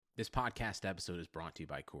This podcast episode is brought to you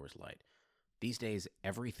by Coors Light. These days,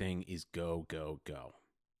 everything is go, go, go.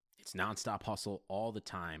 It's nonstop hustle all the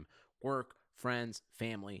time. Work, friends,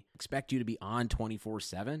 family expect you to be on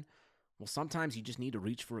 24/7. Well, sometimes you just need to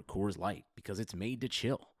reach for a Coors Light because it's made to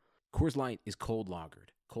chill. Coors Light is cold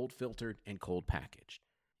lagered, cold filtered, and cold packaged.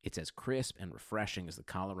 It's as crisp and refreshing as the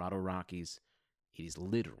Colorado Rockies. It is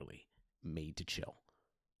literally made to chill.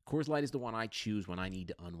 Coors Light is the one I choose when I need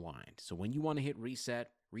to unwind. So when you want to hit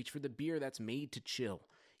reset, reach for the beer that's made to chill.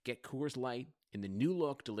 Get Coors Light in the new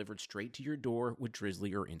look delivered straight to your door with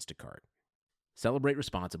Drizzly or Instacart. Celebrate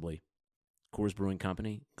responsibly. Coors Brewing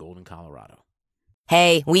Company, Golden, Colorado.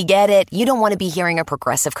 Hey, we get it. You don't want to be hearing a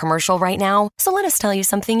Progressive commercial right now, so let us tell you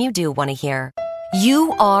something you do want to hear.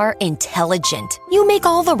 You are intelligent. You make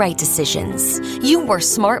all the right decisions. You were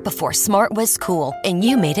smart before smart was cool, and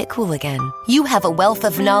you made it cool again. You have a wealth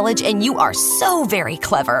of knowledge, and you are so very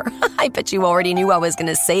clever. I bet you already knew I was going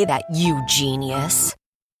to say that, you genius.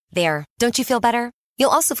 There, don't you feel better? You'll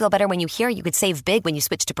also feel better when you hear you could save big when you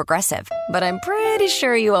switch to Progressive. But I'm pretty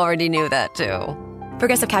sure you already knew that, too.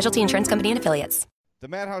 Progressive Casualty Insurance Company and Affiliates. The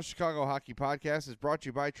Madhouse Chicago Hockey Podcast is brought to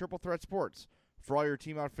you by Triple Threat Sports. For all your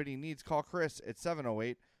team outfitting needs, call Chris at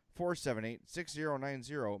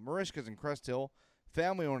 708-478-6090. Marishka's in Crest Hill,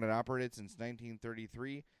 family-owned and operated since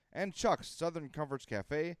 1933. And Chuck's Southern Comforts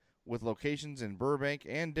Cafe with locations in Burbank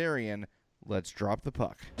and Darien. Let's drop the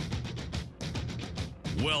puck.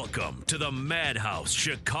 Welcome to the Madhouse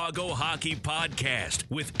Chicago Hockey Podcast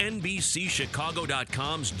with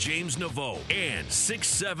NBCChicago.com's James Naveau and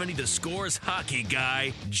 670 The Score's hockey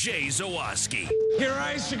guy, Jay Zawaski. Here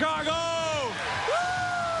rise Chicago! Woo!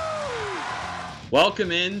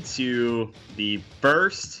 Welcome into the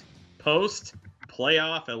first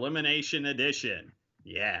post-playoff elimination edition.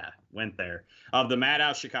 Yeah, went there. Of the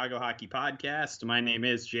Madhouse Chicago Hockey Podcast. My name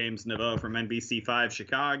is James Naveau from NBC5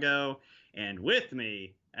 Chicago. And with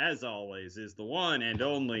me, as always, is the one and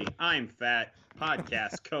only I'm Fat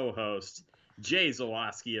podcast co-host, Jay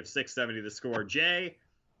Zawaski of 670 The Score. Jay,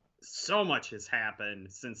 so much has happened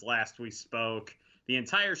since last we spoke. The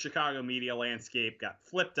entire Chicago media landscape got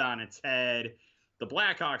flipped on its head. The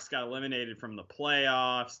Blackhawks got eliminated from the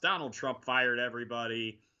playoffs. Donald Trump fired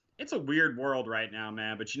everybody. It's a weird world right now,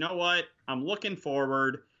 man. But you know what? I'm looking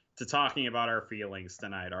forward to talking about our feelings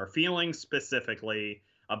tonight. Our feelings specifically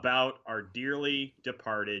about our dearly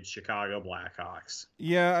departed Chicago Blackhawks.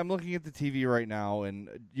 Yeah, I'm looking at the TV right now, and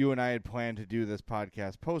you and I had planned to do this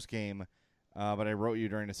podcast post-game, but I wrote you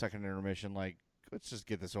during the second intermission, like, let's just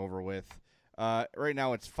get this over with. Right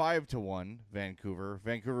now it's 5-1 Vancouver.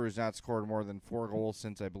 Vancouver has not scored more than 4 goals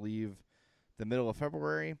since, I believe, the middle of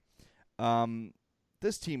February.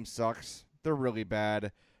 This team sucks. They're really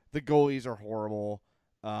bad. The goalies are horrible.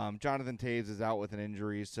 Jonathan Toews is out with an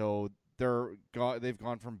injury, so they've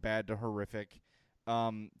gone from bad to horrific.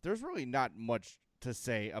 There's really not much to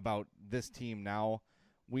say about this team now.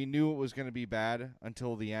 We knew it was going to be bad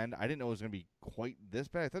until the end. I didn't know it was going to be quite this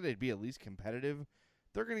bad. I thought they'd be at least competitive.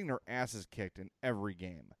 They're getting their asses kicked in every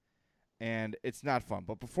game, and it's not fun.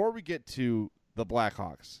 But before we get to the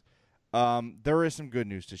Blackhawks, there is some good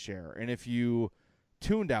news to share. And if you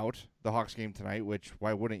tuned out the Hawks game tonight, which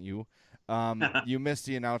why wouldn't you, you missed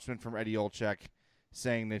the announcement from Eddie Olczyk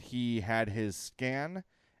saying that he had his scan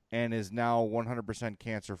and is now 100%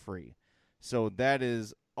 cancer-free. So that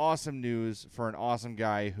is awesome news for an awesome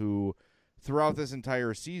guy who, throughout this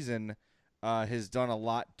entire season, has done a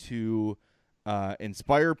lot to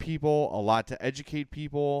inspire people, a lot to educate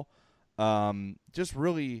people. Just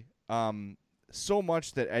really so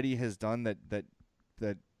much that Eddie has done that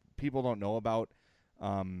people don't know about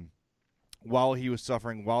while he was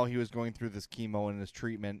suffering, while he was going through this chemo and this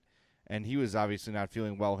treatment. And he was obviously not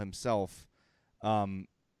feeling well himself.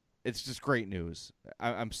 It's just great news.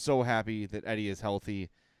 I'm so happy that Eddie is healthy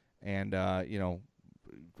and,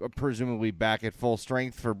 presumably back at full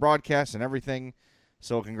strength for broadcast and everything.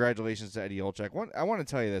 So congratulations to Eddie Olczyk. I want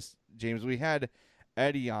to tell you this, James. We had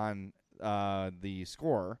Eddie on the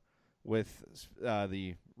Score with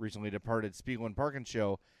the recently departed Spiegel and Parkin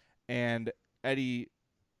show, and Eddie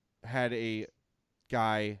had a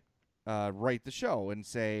guy write the show and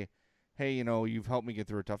say, hey, you've helped me get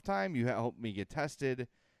through a tough time. You helped me get tested,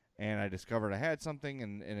 and I discovered I had something,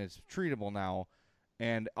 and it's treatable now.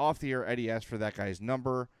 And off the air, Eddie asked for that guy's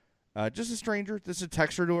number. Just a stranger, just a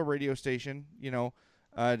texter to a radio station,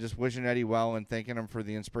 just wishing Eddie well and thanking him for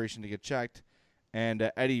the inspiration to get checked.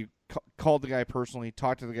 And Eddie called the guy personally,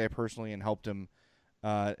 talked to the guy personally, and helped him.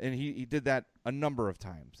 And he did that a number of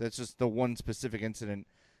times. That's just the one specific incident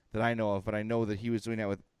that I know of, but I know that he was doing that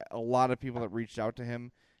with a lot of people that reached out to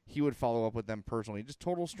him. He would follow up with them personally, just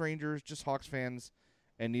total strangers, just Hawks fans,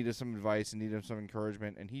 and needed some advice and needed some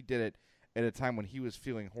encouragement, and he did it at a time when he was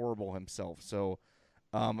feeling horrible himself. So,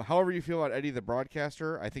 however you feel about Eddie the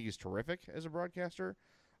broadcaster, I think he's terrific as a broadcaster.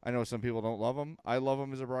 I know some people don't love him. I love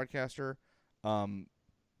him as a broadcaster.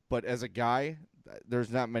 But as a guy,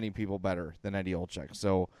 there's not many people better than Eddie Olczyk.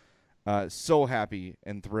 So, so happy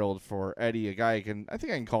and thrilled for Eddie, a guy I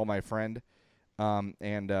think I can call my friend.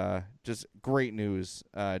 And just great news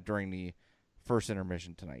during the first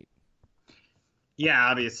intermission tonight. Yeah,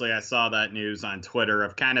 obviously I saw that news on Twitter.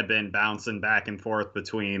 I've kind of been bouncing back and forth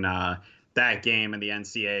between that game and the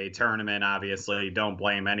NCAA tournament. Obviously, don't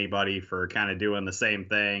blame anybody for kind of doing the same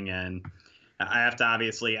thing. And I have to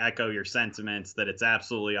obviously echo your sentiments that it's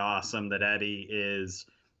absolutely awesome that Eddie is,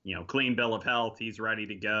 clean bill of health. He's ready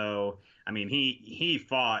to go. I mean, he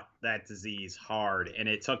fought that disease hard, and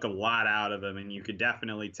it took a lot out of him. And you could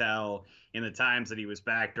definitely tell in the times that he was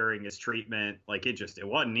back during his treatment, like it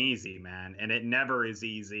wasn't easy, man. And it never is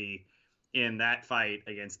easy in that fight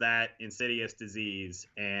against that insidious disease.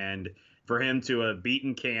 And for him to have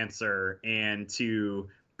beaten cancer and to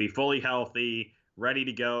be fully healthy, ready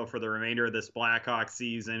to go for the remainder of this Blackhawks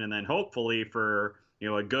season, and then hopefully for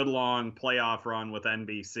a good long playoff run with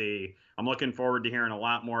NBC. I'm looking forward to hearing a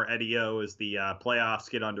lot more Eddie O as the playoffs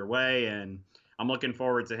get underway, and I'm looking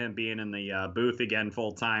forward to him being in the booth again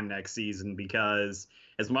full time next season, because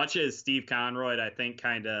as much as Steve Conroy, I think,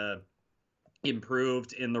 kind of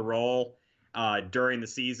improved in the role during the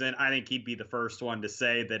season, I think he'd be the first one to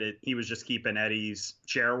say that he was just keeping Eddie's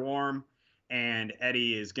chair warm. And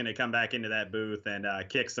Eddie is going to come back into that booth and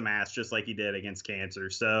kick some ass just like he did against cancer.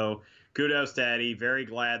 So kudos to Eddie. Very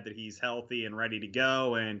glad that he's healthy and ready to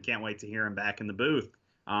go, and can't wait to hear him back in the booth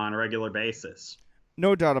on a regular basis.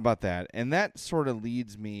 No doubt about that. And that sort of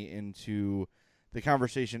leads me into the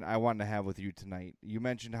conversation I wanted to have with you tonight. You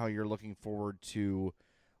mentioned how you're looking forward to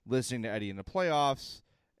listening to Eddie in the playoffs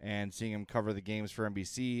and seeing him cover the games for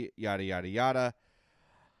NBC, yada, yada, yada.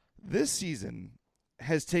 This season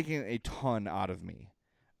has taken a ton out of me.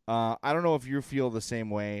 I don't know if you feel the same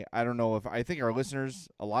way. I think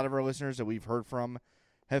a lot of our listeners that we've heard from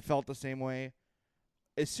have felt the same way.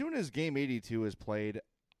 As soon as game 82 is played,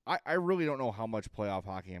 I really don't know how much playoff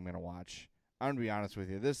hockey I'm going to watch. I'm going to be honest with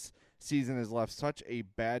you. This season has left such a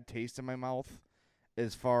bad taste in my mouth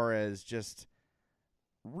as far as just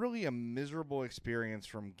really a miserable experience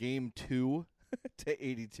from game 2 to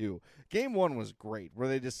 82. Game 1 was great, where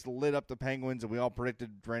they just lit up the Penguins, and we all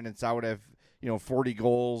predicted Brandon Saad would have, 40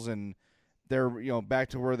 goals, and they're, back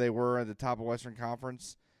to where they were at the top of Western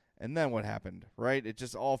Conference. And then what happened, right? It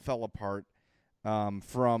just all fell apart,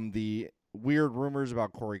 from the weird rumors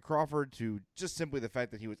about Corey Crawford to just simply the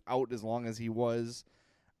fact that he was out as long as he was,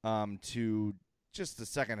 to just the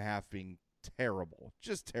second half being terrible,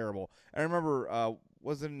 just terrible. I remember,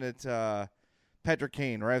 wasn't it Patrick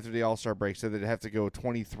Kane, right after the All-Star break, said they'd have to go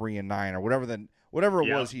 23-9 or whatever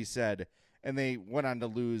it was he said, and they went on to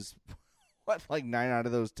lose, 9 out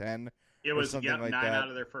of those 10? It was, like 9 that. out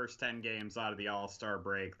of their first 10 games out of the All-Star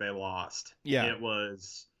break, they lost. Yeah. It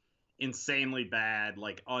was insanely bad,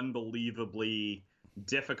 unbelievably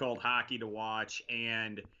difficult hockey to watch,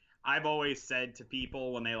 and I've always said to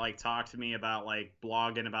people when they talk to me about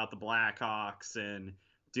blogging about the Blackhawks and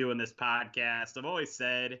doing this podcast, I've always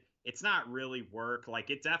said it's not really work.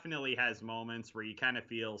 It definitely has moments where you kind of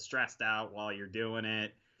feel stressed out while you're doing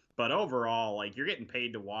it. But overall, you're getting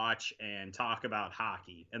paid to watch and talk about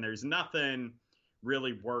hockey. And there's nothing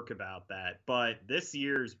really work about that. But this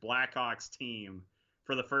year's Blackhawks team,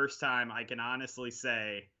 for the first time, I can honestly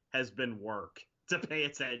say, has been work to pay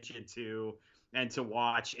attention to and to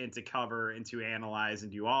watch and to cover and to analyze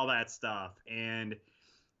and do all that stuff. And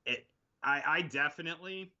I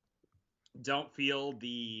definitely don't feel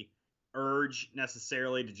the urge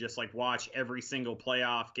necessarily to just watch every single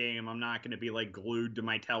playoff game. I'm not going to be glued to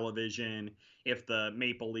my television if the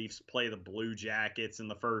Maple Leafs play the Blue Jackets in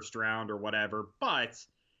the first round or whatever. But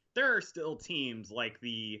there are still teams like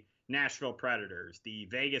the Nashville Predators, the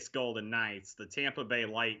Vegas Golden Knights, the Tampa Bay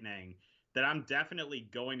Lightning that I'm definitely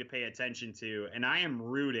going to pay attention to. And I am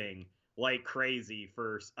rooting like crazy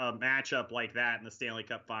for a matchup like that in the Stanley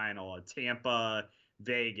Cup Final, a Tampa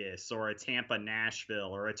Vegas or a Tampa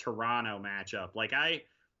Nashville or a Toronto matchup.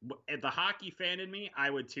 The hockey fan in me, I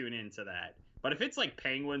would tune into that. But if it's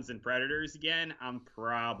Penguins and Predators again, I'm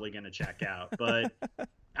probably going to check out. But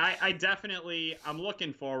I'm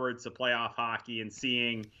looking forward to playoff hockey and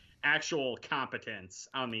seeing actual competence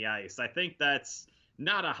on the ice. I think that's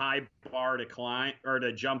not a high bar to climb or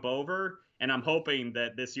to jump over. And I'm hoping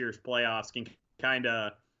that this year's playoffs can kind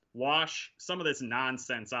of wash some of this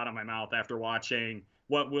nonsense out of my mouth after watching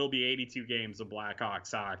what will be 82 games of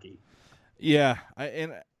Blackhawks hockey. Yeah,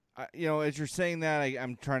 as you're saying that,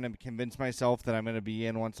 I'm trying to convince myself that I'm going to be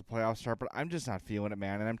in once the playoffs start, but I'm just not feeling it,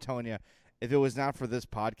 man. And I'm telling you, if it was not for this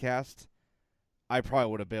podcast, I probably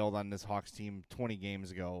would have bailed on this Hawks team 20 games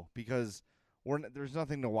ago because there's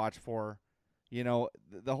nothing to watch for. The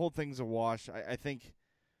whole thing's a wash. I think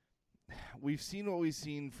we've seen what we've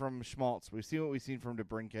seen from Schmaltz. We've seen what we've seen from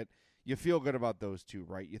DeBrincat. You feel good about those two,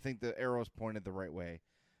 right? You think the arrow's pointed the right way.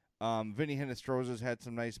 Vinny Hinostroza's had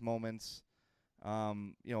some nice moments.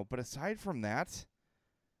 But aside from that,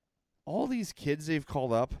 all these kids they've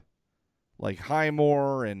called up, like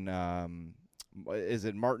Highmore and is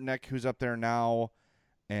it Martinek who's up there now,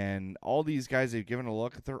 and all these guys they've given a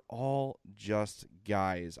look, they're all just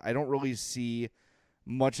guys. I don't really see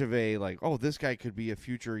much of a this guy could be a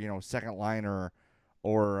future, second liner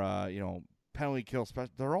or penalty kill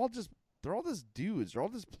special. They're all just dudes. They're all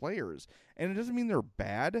just players, and it doesn't mean they're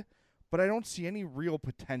bad, but I don't see any real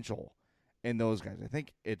potential in those guys. I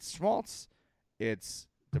think it's Schmaltz, it's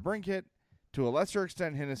DeBrincat, to a lesser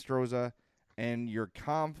extent Hinostroza, and your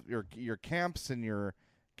Camps and your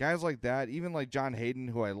guys like that, even like John Hayden,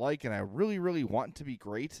 who I like and I really, really want to be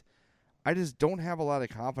great. I just don't have a lot of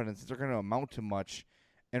confidence that they're going to amount to much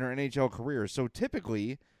in their NHL careers. So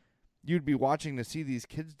typically, you'd be watching to see these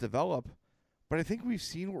kids develop, but I think we've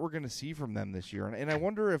seen what we're going to see from them this year. And I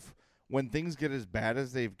wonder if when things get as bad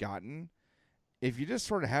as they've gotten, if you just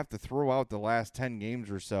sort of have to throw out the last 10 games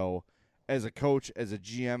or so as a coach, as a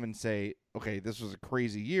GM, and say, okay, this was a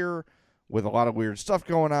crazy year with a lot of weird stuff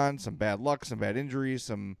going on, some bad luck, some bad injuries,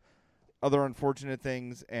 some other unfortunate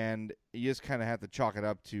things, and you just kind of have to chalk it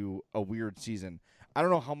up to a weird season. I don't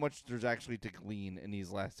know how much there's actually to glean in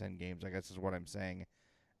these last 10 games, I guess is what I'm saying.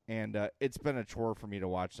 And it's been a chore for me to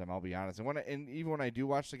watch them, I'll be honest. And even when I do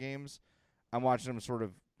watch the games, I'm watching them sort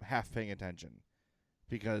of half paying attention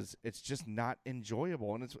because it's just not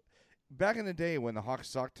enjoyable. And it's back in the day when the Hawks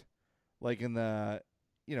sucked, like in the,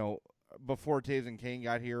 before Taves and Kane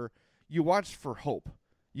got here, you watched for hope.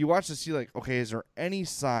 You watched to see, okay, is there any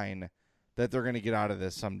sign that they're going to get out of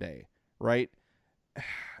this someday, right?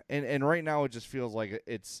 And right now it just feels like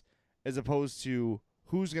it's, as opposed to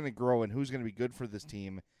who's going to grow and who's going to be good for this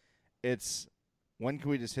team, it's when can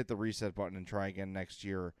we just hit the reset button and try again next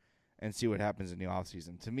year and see what happens in the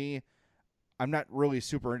offseason. To me, I'm not really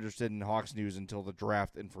super interested in Hawks news until the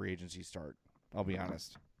draft and free agency start. I'll be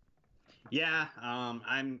honest. Yeah,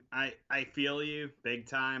 I feel you big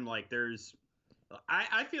time. I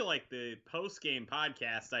feel like the post-game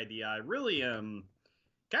podcast idea, I really am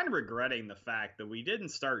kind of regretting the fact that we didn't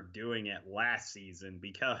start doing it last season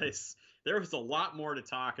because there was a lot more to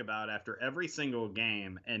talk about after every single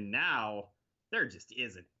game, and now there just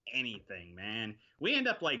isn't anything, man. We end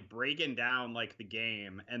up breaking down the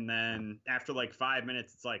game, and then after 5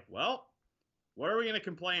 minutes, it's well, what are we going to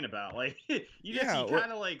complain about? You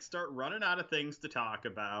kind of start running out of things to talk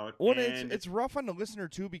about. Well, it's rough on the listener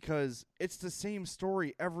too because it's the same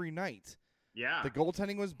story every night. Yeah. The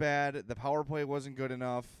goaltending was bad. The power play wasn't good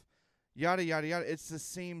enough. Yada, yada, yada. It's the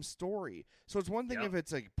same story. So it's one thing if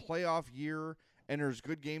it's a playoff year and there's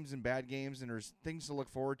good games and bad games and there's things to look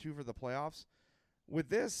forward to for the playoffs. With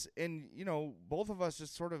this, and, both of us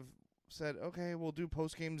just sort of said, okay, we'll do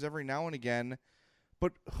post games every now and again.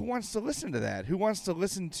 But who wants to listen to that? Who wants to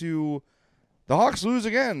listen to the Hawks lose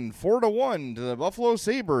again, 4-1 to the Buffalo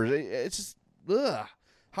Sabres? It's just, ugh.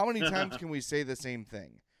 How many times can we say the same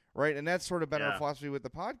thing, right? And that's sort of been our philosophy with the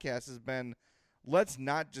podcast has been, let's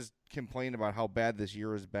not just complain about how bad this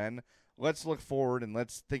year has been. Let's look forward and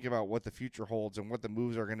let's think about what the future holds and what the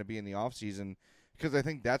moves are going to be in the offseason, because I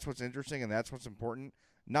think that's what's interesting and that's what's important,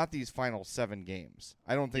 not these final 7 games.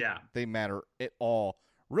 I don't think they matter at all,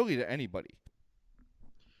 really, to anybody.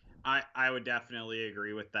 I would definitely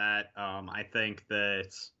agree with that. I think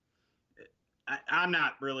that I'm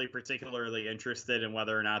not really particularly interested in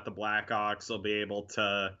whether or not the Blackhawks will be able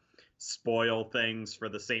to spoil things for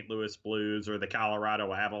the St. Louis Blues or the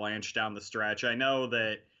Colorado Avalanche down the stretch. I know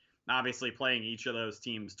that obviously playing each of those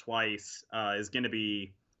teams twice is going to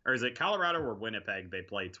be, or is it Colorado or Winnipeg they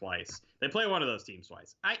play twice? They play one of those teams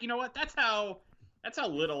twice. You know what? That's how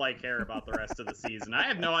little I care about the rest of the season. I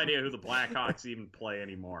have no idea who the Blackhawks even play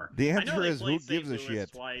anymore. The answer is who gives a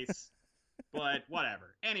shit? Twice, but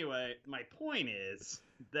whatever. Anyway, my point is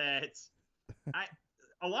that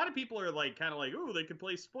a lot of people are oh, they could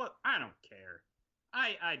play split. I don't care.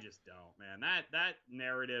 I just don't, man. That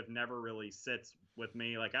narrative never really sits with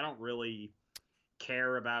me. I don't really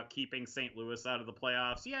care about keeping St. Louis out of the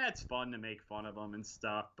playoffs. Yeah, it's fun to make fun of them and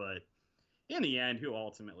stuff, but in the end, who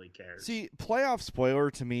ultimately cares? See, playoff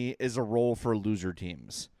spoiler to me is a role for loser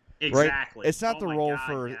teams. Exactly. Right? It's not the role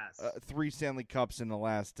for 3 Stanley Cups in the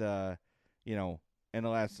last in the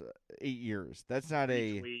last 8 years. That's not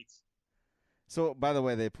Retweets. So, by the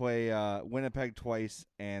way, they play Winnipeg twice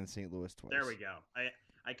and St. Louis twice. There we go.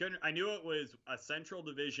 I knew it was a Central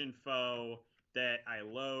Division foe that I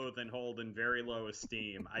loathe and hold in very low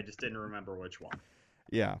esteem. I just didn't remember which one.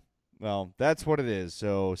 Yeah. Well, that's what it is.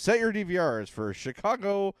 So set your DVRs for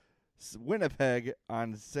Chicago Winnipeg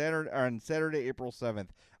on Saturday, April 7th.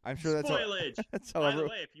 I'm sure that's spoilage. That's how By the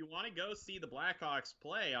way, if you want to go see the Blackhawks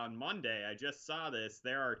play on Monday, I just saw this.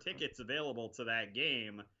 There are tickets available to that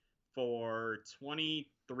game for $23.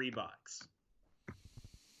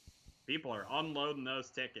 People are unloading those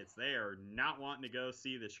tickets. They are not wanting to go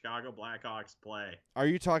see the Chicago Blackhawks play. Are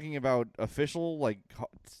you talking about official, like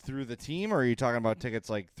through the team, or are you talking about tickets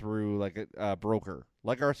like through like a broker,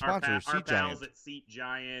 like our sponsor, Our pals at Seat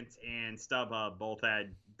Giant and StubHub both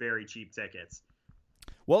had very cheap tickets.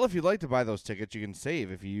 Well, if you'd like to buy those tickets, you can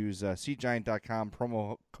save if you use SeatGiant.com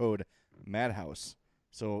promo code Madhouse.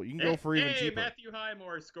 So you can go for even cheaper. Matthew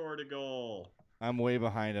Highmore scored a goal. I'm way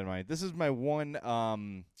behind on mine. This is my one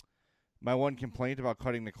complaint about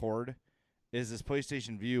cutting the cord is this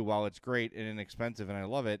PlayStation Vue, while it's great and inexpensive and I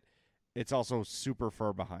love it, it's also super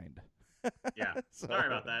far behind. Yeah. Sorry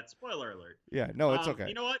about that. Spoiler alert. Yeah, no, it's okay.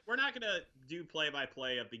 You know what? We're not going to do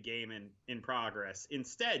play-by-play of the game in progress.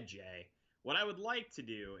 Instead, Jay, what I would like to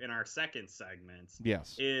do in our second segment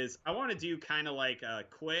is I want to do kind of like a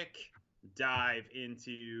quick dive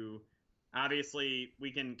into, obviously,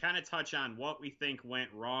 we can kind of touch on what we think went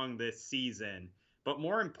wrong this season. But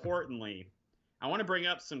more importantly, I want to bring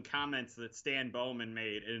up some comments that Stan Bowman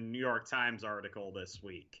made in a New York Times article this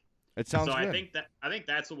week. It sounds good. I think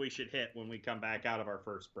that's what we should hit when we come back out of our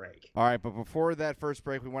first break. All right, but before that first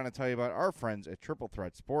break, we want to tell you about our friends at Triple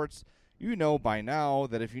Threat Sports. You know by now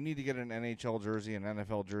that if you need to get an NHL jersey, an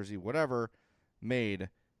NFL jersey, whatever, made,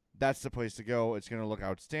 that's the place to go. It's going to look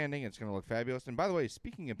outstanding. It's going to look fabulous. And by the way,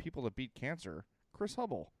 speaking of people that beat cancer, Chris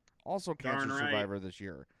Hubble, also cancer survivor this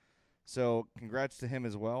year. So congrats to him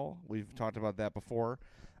as well. We've talked about that before.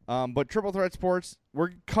 But Triple Threat Sports,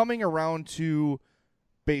 we're coming around to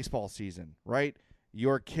baseball season, right?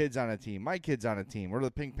 Your kid's on a team. My kid's on a team. We're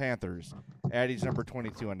the Pink Panthers. Addie's number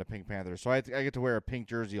 22 on the Pink Panthers. So I get to wear a pink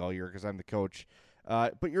jersey all year because I'm the coach.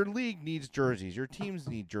 But your league needs jerseys. Your teams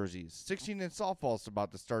need jerseys. 16-inch softball is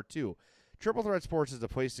about to start too. Triple Threat Sports is the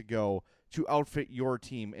place to go to outfit your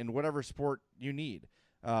team in whatever sport you need.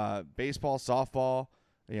 Baseball, softball,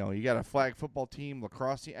 you got a flag football team,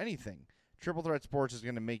 lacrosse team, anything. Triple Threat Sports is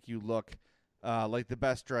going to make you look like the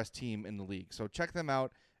best dressed team in the league. So check them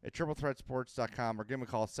out at triplethreatsports.com or give them a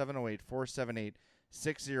call,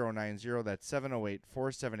 708-478-6090. That's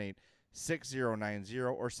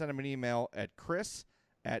 708-478-6090. Or send them an email at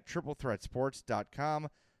chris@triplethreatsports.com.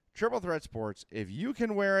 Triple Threat Sports, if you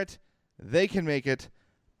can wear it, they can make it.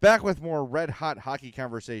 Back with more red-hot hockey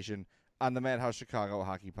conversation on the Madhouse Chicago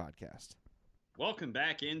Hockey Podcast. Welcome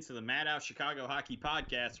back into the Madhouse Chicago Hockey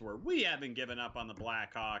Podcast, where we haven't given up on the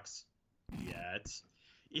Blackhawks yet.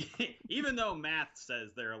 Even though math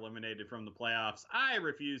says they're eliminated from the playoffs, I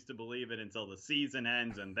refuse to believe it until the season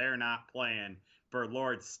ends and they're not playing for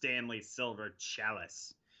Lord Stanley Silver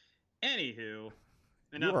Chalice. Anywho,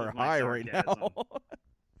 you are high right now.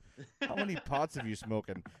 How many pots have you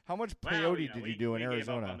smoking? How much peyote did you do in Arizona? We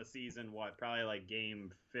gave up on the season, probably like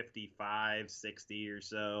game 55, 60 or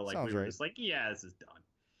so. Like Sounds we were right. just like, yeah, this is done.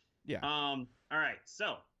 Yeah. All right,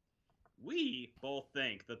 so we both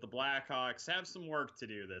think that the Blackhawks have some work to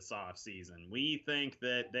do this offseason. We think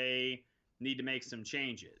that they need to make some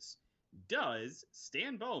changes. Does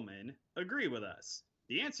Stan Bowman agree with us?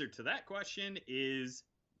 The answer to that question is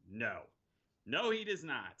no. No, he does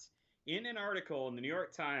not. In an article in the New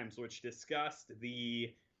York Times, which discussed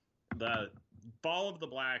the fall of the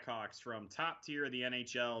Blackhawks from top tier of the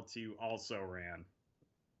NHL to also-ran,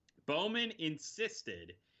 Bowman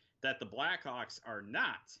insisted that the Blackhawks are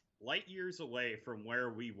not light years away from where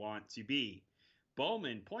we want to be.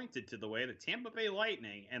 Bowman pointed to the way the Tampa Bay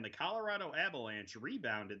Lightning and the Colorado Avalanche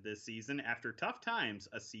rebounded this season after tough times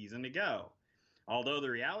a season ago. Although the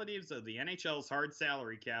realities of the NHL's hard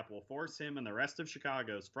salary cap will force him and the rest of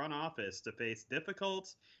Chicago's front office to face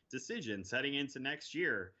difficult decisions heading into next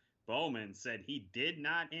year, Bowman said he did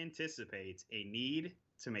not anticipate a need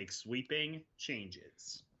to make sweeping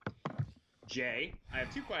changes. Jay, I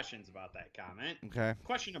have two questions about that comment. Okay.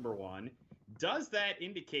 Question number one, does that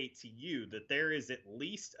indicate to you that there is at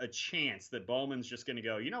least a chance that Bowman's just going to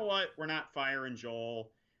go, you know what, we're not firing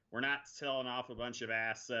Joel, we're not selling off a bunch of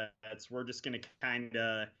assets, we're just going to kind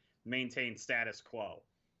of maintain status quo?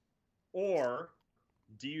 Or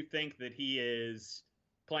do you think that he is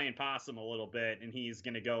playing possum a little bit and he's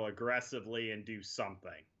going to go aggressively and do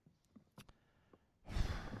something?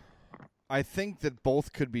 I think that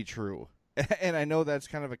both could be true. And I know that's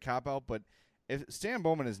kind of a cop-out, but if Stan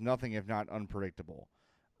Bowman is nothing if not unpredictable.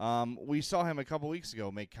 We saw him a couple weeks ago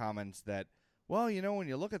make comments that, well, when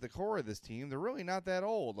you look at the core of this team, they're really not that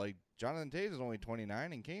old. Like, Jonathan Taves is only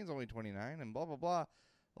 29, and Kane's only 29, and blah, blah, blah.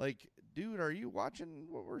 Like, dude, are you watching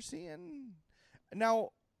what we're seeing?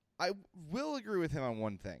 Now, I will agree with him on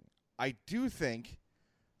one thing. I do think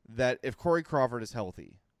that if Corey Crawford is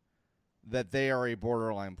healthy, that they are a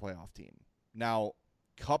borderline playoff team. Now,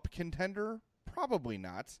 cup contender? Probably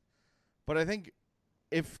not. But I think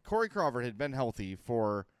if Corey Crawford had been healthy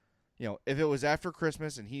for, if it was after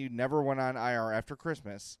Christmas and he never went on IR after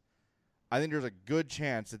Christmas, I think there's a good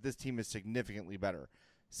chance that this team is significantly better.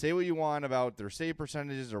 Say what you want about their save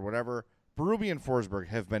percentages or whatever. Berube and Forsberg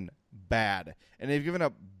have been bad. And they've given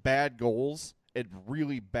up bad goals at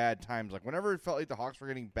really bad times. Like, whenever it felt like the Hawks were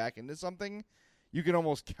getting back into something, you could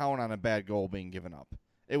almost count on a bad goal being given up.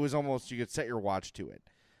 It was almost, you could set your watch to it.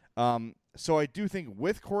 So I do think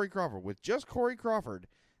with just Corey Crawford,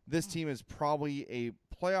 this team is probably a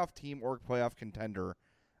playoff team or playoff contender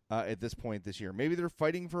at this point this year. Maybe they're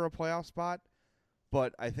fighting for a playoff spot,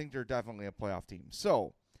 but I think they're definitely a playoff team.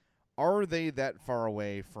 So are they that far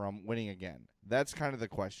away from winning again? That's kind of the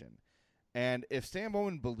question. And if Stan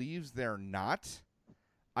Bowman believes they're not,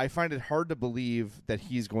 I find it hard to believe that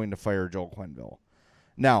he's going to fire Joel Quenneville.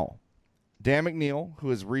 Now, Dan McNeil, who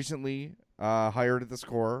is recently hired at the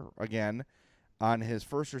Score again, on his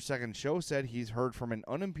first or second show said he's heard from an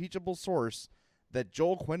unimpeachable source that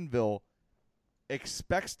Joel Quenneville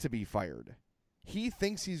expects to be fired. He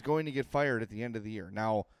thinks he's going to get fired at the end of the year.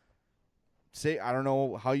 Now, I don't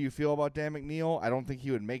know how you feel about Dan McNeil. I don't think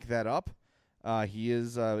he would make that up. He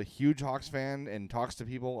is a huge Hawks fan and talks to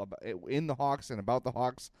people in the Hawks and about the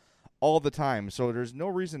Hawks all the time. So there's no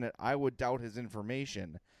reason that I would doubt his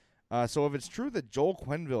information. So if it's true that Joel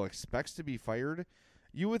Quenneville expects to be fired,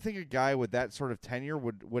 you would think a guy with that sort of tenure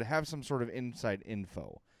would have some sort of inside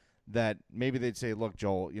info that maybe they'd say, look,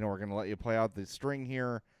 Joel, we're going to let you play out the string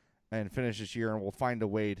here and finish this year, and we'll find a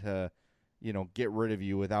way to, get rid of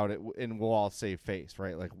you without it, and we'll all save face,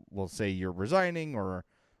 right? Like, we'll say you're resigning or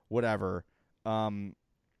whatever.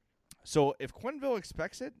 So if Quenneville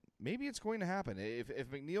expects it, maybe it's going to happen. If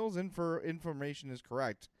McNeil's information is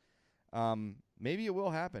correct, maybe it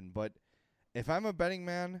will happen. But if I'm a betting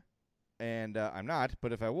man, and I'm not,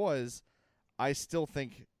 but if I was, I still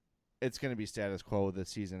think it's going to be status quo this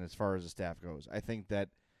season as far as the staff goes. I think that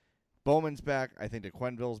Bowman's back. I think that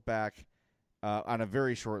Quenneville's back on a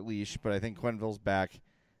very short leash, but I think Quenneville's back.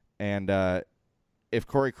 And if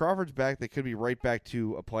Corey Crawford's back, they could be right back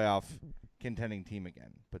to a playoff contending team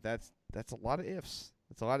again. But that's a lot of ifs.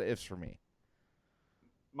 That's a lot of ifs for me.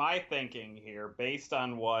 My thinking here, based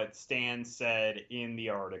on what Stan said in the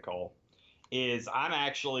article, is I'm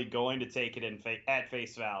actually going to take it at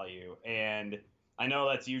face value. And I know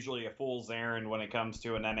that's usually a fool's errand when it comes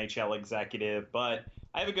to an NHL executive, but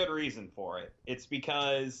I have a good reason for it. It's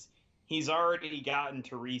because he's already gotten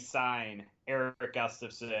to re-sign Erik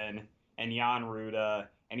Gustafsson and Jan Ruda,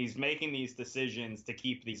 and he's making these decisions to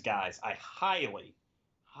keep these guys. I highly,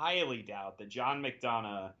 highly doubt that John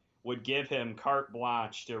McDonough would give him carte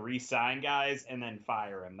blanche to re-sign guys and then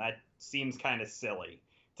fire him. That seems kind of silly.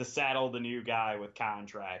 To saddle the new guy with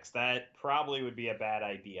contracts. That probably would be a bad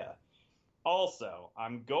idea. Also,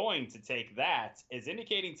 I'm going to take that as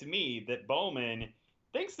indicating to me that Bowman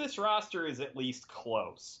thinks this roster is at least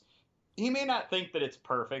close. He may not think that it's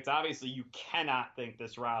perfect. Obviously, you cannot think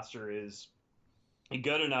this roster is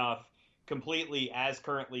good enough completely as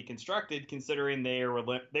currently constructed, considering they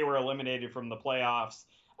were eliminated from the playoffs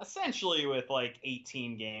essentially with like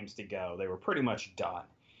 18 games to go. They were pretty much done.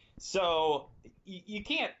 So you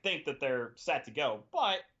can't think that they're set to go.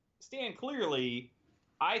 But Stan clearly,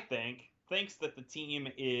 I think, thinks that the team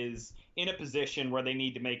is in a position where they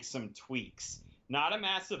need to make some tweaks. Not a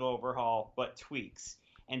massive overhaul, but tweaks.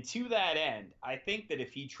 And to that end, I think that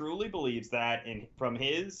if he truly believes that, and from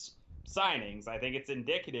his signings, I think it's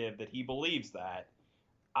indicative that he believes that.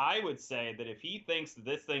 I would say that if he thinks that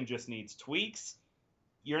this thing just needs tweaks,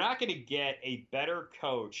 you're not going to get a better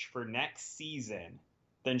coach for next season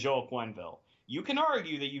than Joel Quenneville. You can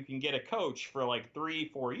argue that you can get a coach for like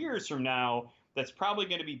 3-4 years from now that's probably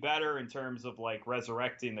going to be better in terms of like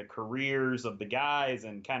resurrecting the careers of the guys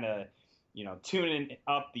and kind of, tuning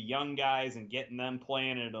up the young guys and getting them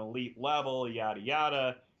playing at an elite level, yada,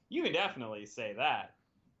 yada. You can definitely say that.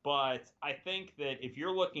 But I think that if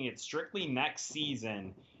you're looking at strictly next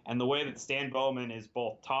season and the way that Stan Bowman is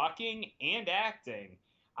both talking and acting,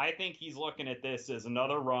 I think he's looking at this as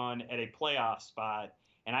another run at a playoff spot.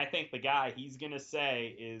 And I think the guy he's going to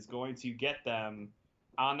say is going to get them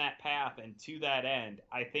on that path, and to that end,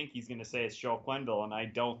 I think he's going to say it's Joe Quenneville, and I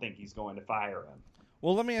don't think he's going to fire him.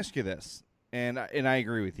 Well, let me ask you this, and I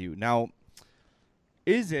agree with you. Now,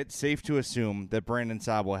 is it safe to assume that Brandon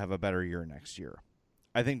Saab will have a better year next year?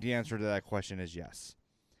 I think the answer to that question is yes.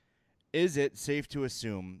 Is it safe to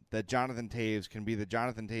assume that Jonathan Toews can be the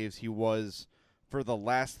Jonathan Toews he was for the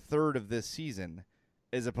last third of this season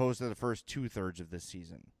as opposed to the first two-thirds of this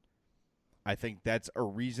season? I think that's a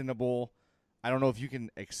reasonable – I don't know if you can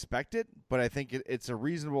expect it, but I think it's a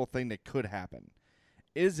reasonable thing that could happen.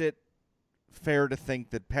 Is it fair to think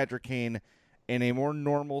that Patrick Kane, in a more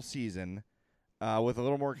normal season, with a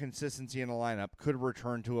little more consistency in the lineup, could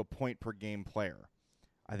return to a point-per-game player?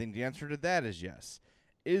 I think the answer to that is yes.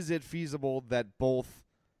 Is it feasible that both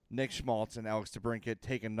Nick Schmaltz and Alex DeBrincat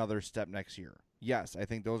take another step next year? Yes, I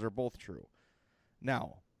think those are both true.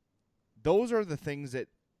 Now, those are the things that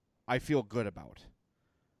I feel good about.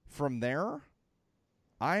 From there,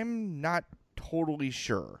 I'm not totally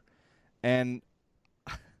sure. And,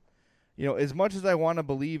 as much as I want to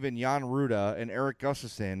believe in Jan Ruda and Eric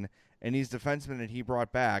Gustafsson and these defensemen that he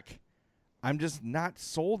brought back, I'm just not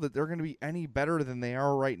sold that they're going to be any better than they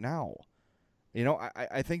are right now.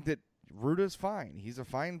 I think that Ruda's fine. He's a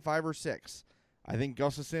fine 5 or 6. I think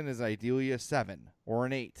Gustafsson is ideally a 7 or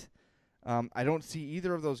an 8. I don't see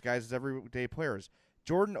either of those guys as everyday players.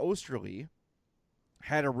 Jordan Osterley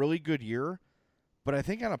had a really good year, but I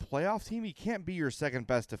think on a playoff team, he can't be your second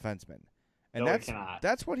best defenseman. And No,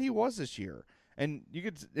 that's what he was this year. And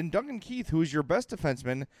Duncan Keith, who is your best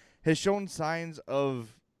defenseman, has shown signs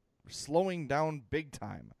of slowing down big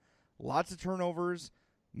time. Lots of turnovers,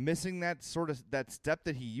 missing that step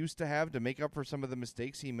that he used to have to make up for some of the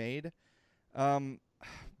mistakes he made.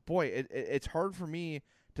 It's hard for me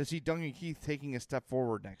to see Duncan Keith taking a step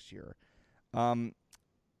forward next year.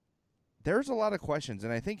 There's a lot of questions,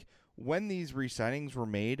 and I think when these re-signings were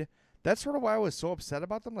made, that's sort of why I was so upset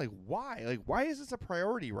about them. Like, why? Like, why is this a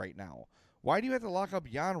priority right now? Why do you have to lock up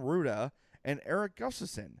Jan Ruda and Eric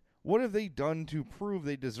Gustafsson? What have they done to prove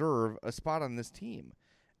they deserve a spot on this team?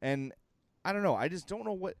 And I don't know. I just don't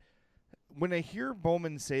know what – when I hear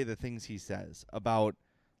Bowman say the things he says about,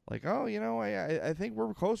 like, oh, I think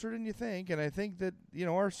we're closer than you think, and I think that,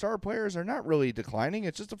 our star players are not really declining.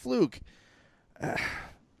 It's just a fluke.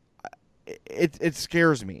 It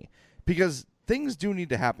scares me because things do need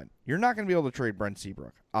to happen. You're not going to be able to trade Brent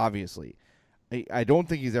Seabrook, obviously. I don't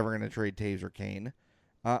think he's ever going to trade Toews or Kane.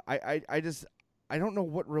 I don't know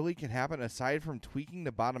what really can happen aside from tweaking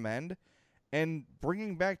the bottom end and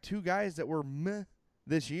bringing back 2 guys that were meh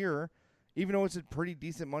this year, even though it's a pretty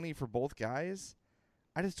decent money for both guys.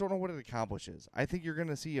 I just don't know what it accomplishes. I think you're going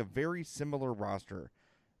to see a very similar roster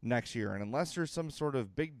next year, and unless there's some sort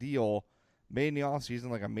of big deal made in the offseason,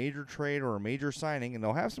 like a major trade or a major signing, and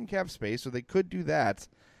they'll have some cap space, so they could do that.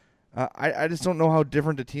 I just don't know how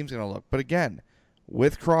different the team's going to look. But again,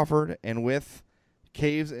 with Crawford and with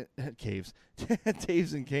Toews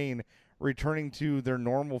and Kane returning to their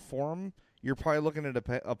normal form, you're probably looking at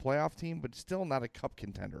a playoff team, but still not a cup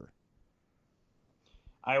contender.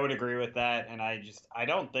 I would agree with that, and I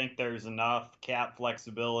don't think there's enough cap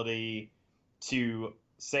flexibility to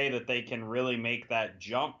say that they can really make that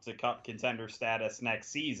jump to cup contender status next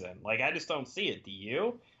season. Like, I just don't see it. Do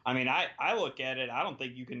you? I mean, I look at it, I don't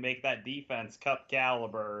think you can make that defense cup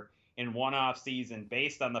caliber in one off season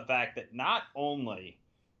based on the fact that not only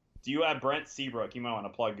do you have Brent Seabrook, you might want to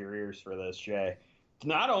plug your ears for this, Jay.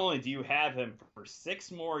 Not only do you have him for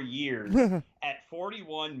 6 more years at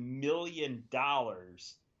 $41 million,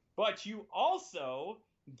 but you also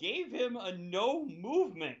gave him a no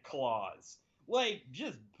movement clause. Like,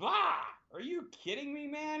 just bah! Are you kidding me,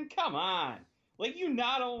 man? Come on. Like, you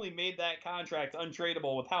not only made that contract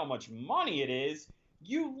untradeable with how much money it is,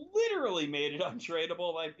 you literally made it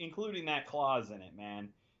untradeable by including that clause in it, man.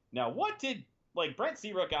 Now, Brent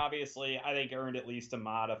Seabrook obviously, I think, earned at least a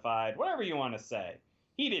modified, whatever you want to say.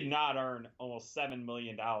 He did not earn almost $7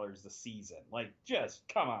 million a season. Like, just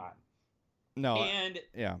come on. No. And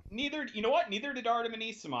yeah. Neither did Artem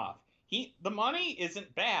Anisimov. The money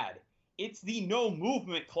isn't bad. It's the no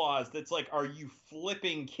movement clause that's like, are you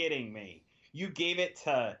flipping kidding me? You gave it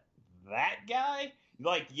to that guy?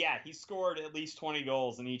 Like, yeah, he scored at least 20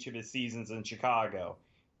 goals in each of his seasons in Chicago.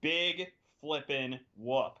 Big flippin'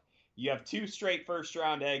 whoop. You have 2 straight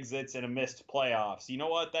first-round exits and a missed playoffs. You know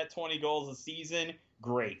what? That 20 goals a season,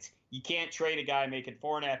 great. You can't trade a guy making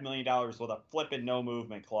 $4.5 million with a flippin'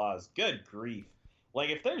 no-movement clause. Good grief. Like,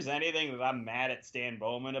 if there's anything that I'm mad at Stan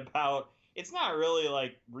Bowman about, it's not really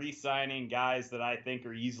like re-signing guys that I think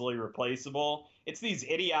are easily replaceable. It's these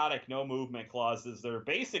idiotic no movement clauses that are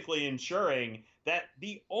basically ensuring that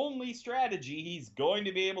the only strategy he's going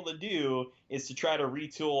to be able to do is to try to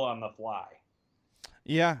retool on the fly.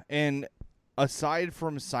 Yeah, and aside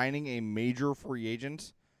from signing a major free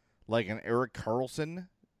agent like an Erik Karlsson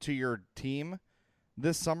to your team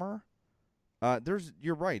this summer,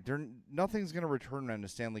 you're right. Nothing's going to return in a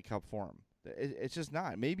Stanley Cup form. It's just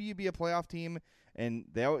not. Maybe you be a playoff team, and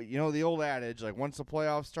the old adage, like once the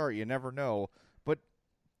playoffs start, you never know. But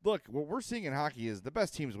look, what we're seeing in hockey is the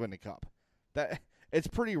best teams win the cup. That it's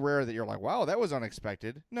pretty rare that you're like, wow, that was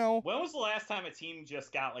unexpected. No. When was the last time a team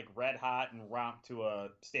just got like red hot and romped to a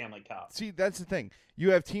Stanley Cup? See, that's the thing.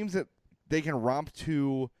 You have teams that they can romp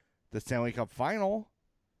to the Stanley Cup final,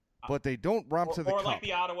 but they don't romp to the cup. Or like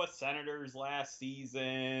the Ottawa Senators last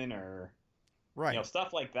season, or right,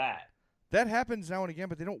 stuff like that. That happens now and again,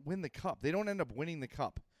 but they don't win the cup. They don't end up winning the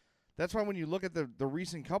cup. That's why when you look at the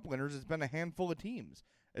recent cup winners, it's been a handful of teams.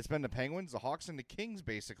 It's been the Penguins, the Hawks, and the Kings,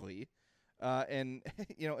 basically. And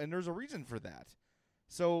and there's a reason for that.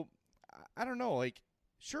 So I don't know. Like,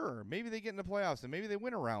 sure, maybe they get in the playoffs and maybe they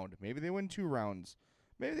win a round. Maybe they win 2 rounds.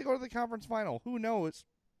 Maybe they go to the conference final. Who knows?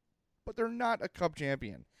 But they're not a cup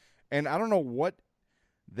champion. And I don't know what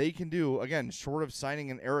they can do, again, short of signing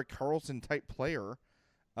an Erik Karlsson type player,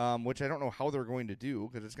 which I don't know how they're going to do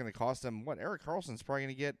because it's going to cost them, Erik Karlsson's probably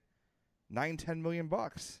going to get $9-10 million.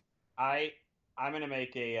 I'm going to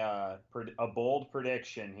make a bold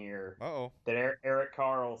prediction here. Uh-oh. That Erik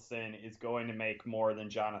Karlsson is going to make more than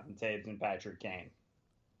Jonathan Toews and Patrick Kane.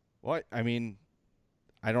 What? I mean,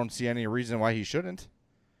 I don't see any reason why he shouldn't.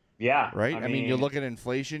 Yeah. Right? I mean, you look at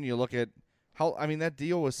inflation, you look at how, that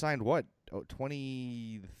deal was signed,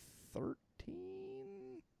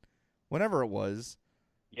 2013? Whenever it was.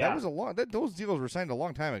 Yeah. That was those deals were signed a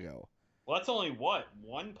long time ago. Well, that's only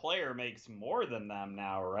one player makes more than them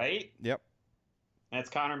now, right? Yep. That's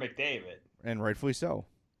Connor McDavid. And rightfully so.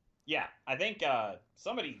 Yeah, I think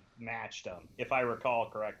somebody matched them, if I recall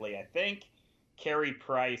correctly. I think Carey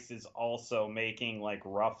Price is also making like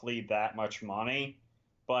roughly that much money,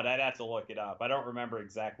 but I'd have to look it up. I don't remember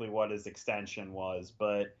exactly what his extension was,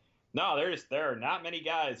 but no, there are not many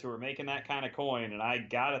guys who are making that kind of coin, and I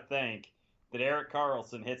gotta think that Erik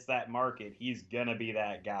Karlsson hits that market. He's gonna be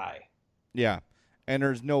that guy. Yeah, and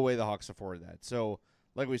there's no way the Hawks afford that. So,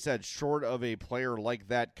 like we said, short of a player like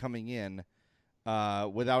that coming in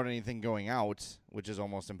without anything going out, which is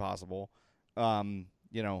almost impossible, then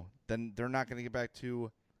they're not going to get back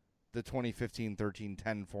to the 2015, 13,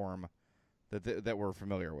 10 form that we're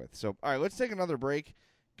familiar with. So, all right, let's take another break.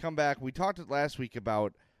 Come back. We talked last week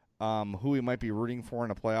about who we might be rooting for in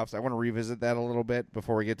the playoffs. I want to revisit that a little bit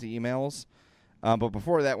before we get to emails. But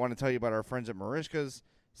before that, I want to tell you about our friends at Marishka's,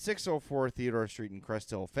 604 Theodore Street in Crest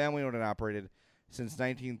Hill, family-owned and operated since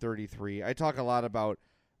 1933. I talk a lot about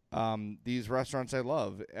these restaurants I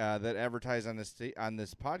love that advertise on this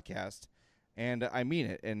podcast, and I mean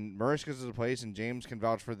it. And Marishka's is a place, and James can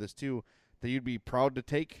vouch for this too, that you'd be proud to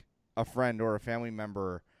take a friend or a family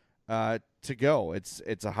member to go.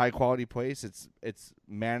 It's a high-quality place. It's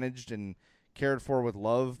managed and cared for with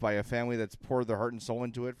love by a family that's poured their heart and soul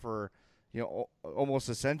into it for almost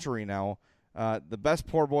a century now. The best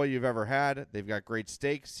poor boy you've ever had. They've got great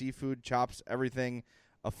steak, seafood, chops, everything.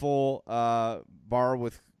 A full bar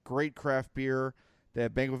with great craft beer. They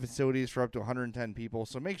have banquet facilities for up to 110 people.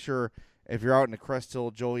 So make sure if you're out in the Crest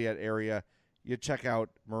Hill, Joliet area, you check out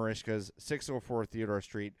Marishka's, 604 Theodore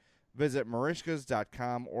Street. Visit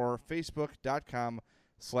marishkas.com or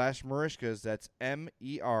facebook.com/Marishkas. That's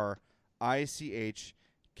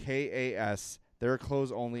MERICHKAS. They're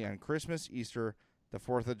closed only on Christmas, Easter, the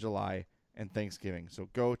 4th of July, and Thanksgiving. So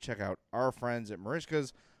go check out our friends at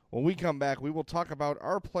Marishka's. When we come back, we will talk about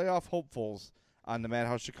our playoff hopefuls on the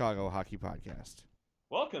Madhouse Chicago Hockey Podcast.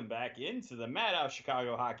 Welcome back into the Madhouse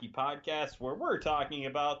Chicago Hockey Podcast, where we're talking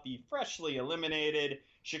about the freshly eliminated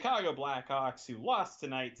Chicago Blackhawks who lost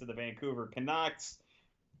tonight to the Vancouver Canucks,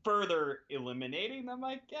 further eliminating them,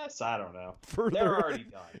 I guess. I don't know. They're already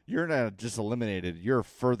done. You're not just eliminated. You're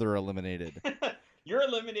further eliminated. You're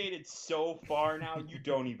eliminated so far now, you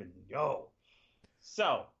don't even know.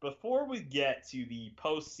 So, before we get to the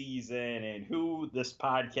postseason and who this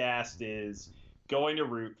podcast is going to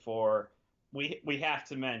root for, we have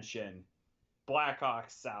to mention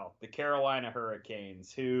Blackhawks South, the Carolina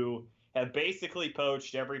Hurricanes, who have basically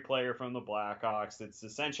poached every player from the Blackhawks. It's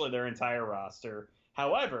essentially their entire roster.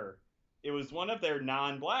 However, it was one of their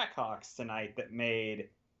non-Blackhawks tonight that made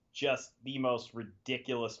just the most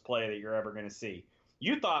ridiculous play that you're ever going to see.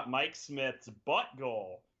 You thought Mike Smith's butt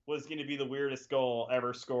goal was going to be the weirdest goal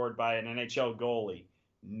ever scored by an NHL goalie.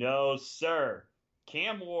 No, sir.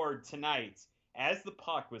 Cam Ward tonight, as the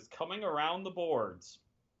puck was coming around the boards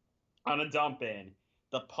on a dump in,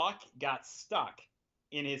 the puck got stuck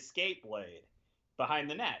in his skate blade behind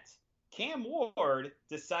the net. Cam Ward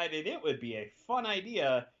decided it would be a fun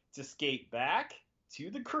idea to skate back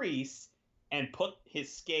to the crease and put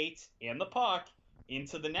his skate and the puck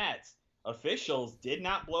into the net. Officials did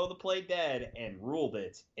not blow the play dead and ruled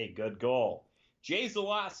it a good goal. Jay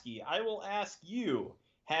Zawoski, I will ask you,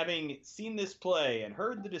 having seen this play and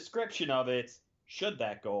heard the description of it, should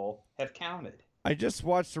that goal have counted? I just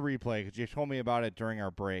watched the replay because you told me about it during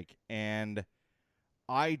our break, and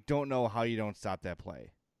I don't know how you don't stop that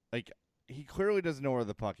play. Like, he clearly doesn't know where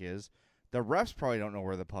the puck is. The refs probably don't know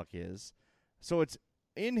where the puck is. So it's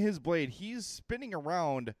in his blade. He's spinning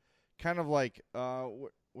around kind of like,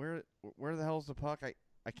 where the hell's the puck?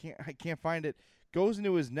 I can't find it. Goes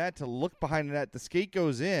into his net to look behind the net. The skate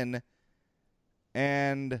goes in,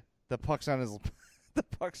 and the puck's on his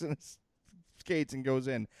skates and goes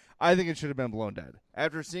in. I think it should have been blown dead.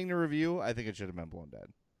 After seeing the review, I think it should have been blown dead.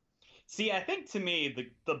 See, I think to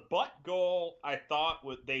me, the butt goal, I thought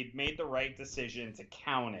they made the right decision to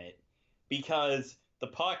count it because the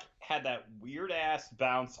puck had that weird-ass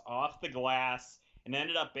bounce off the glass and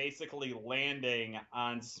ended up basically landing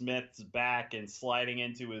on Smith's back and sliding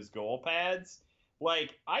into his goal pads.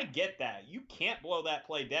 Like, I get that. You can't blow that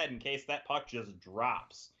play dead in case that puck just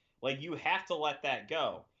drops. Like, you have to let that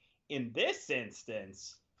go. In this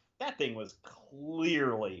instance, that thing was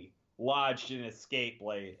clearly lodged in his skate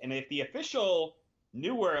blade. And if the official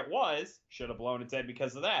knew where it was, should have blown it dead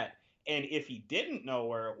because of that. And if he didn't know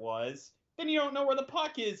where it was, then you don't know where the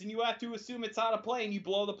puck is, and you have to assume it's out of play, and you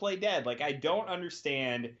blow the play dead. Like, I don't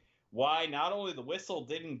understand why not only the whistle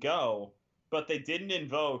didn't go, but they didn't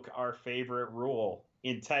invoke our favorite rule,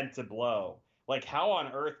 intent to blow. Like, how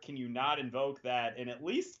on earth can you not invoke that and at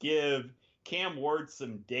least give Cam Ward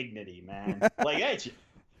some dignity, man? Like,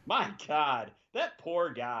 my God, that poor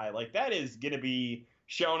guy. Like, that is going to be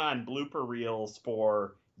shown on blooper reels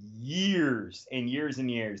for years and years and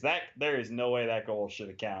years. There is no way that goal should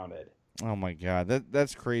have counted. Oh my God,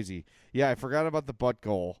 that's crazy. Yeah, I forgot about the butt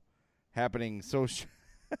goal happening. So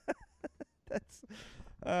that's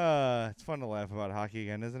it's fun to laugh about hockey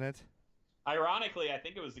again, isn't it? Ironically, I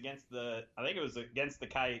think it was against the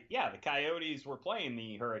Coyotes. Yeah, the Coyotes were playing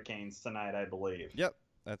the Hurricanes tonight, I believe. Yep,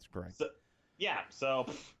 that's correct. So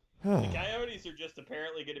the Coyotes are just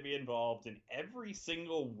apparently going to be involved in every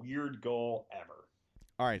single weird goal ever.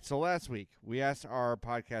 All right, so last week we asked our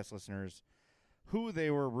podcast listeners who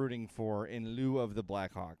they were rooting for in lieu of the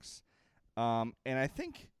Blackhawks. And I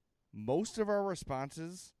think most of our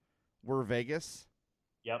responses were Vegas.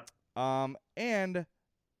 Yep. And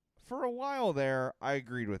for a while there, I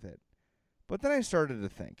agreed with it. But then I started to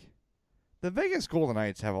think, the Vegas Golden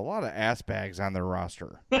Knights have a lot of ass bags on their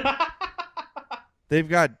roster. They've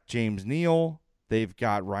got James Neal. They've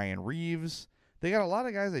got Ryan Reeves. They got a lot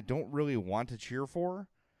of guys I don't really want to cheer for.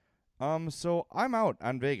 So I'm out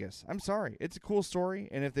on Vegas. I'm sorry. It's a cool story,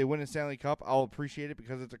 and if they win a Stanley Cup, I'll appreciate it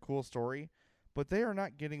because it's a cool story. But they are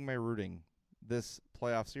not getting my rooting this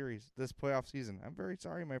playoff season. I'm very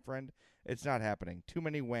sorry, my friend. It's not happening. Too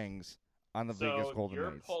many wangs on the Vegas Golden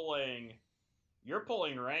Knights. You're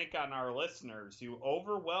pulling rank on our listeners who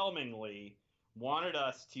overwhelmingly wanted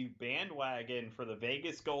us to bandwagon for the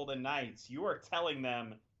Vegas Golden Knights. You are telling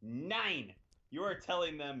them 9. You are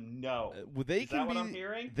telling them no. Is that what I'm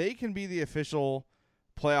hearing? They can be the official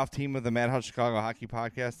playoff team of the Madhouse Chicago Hockey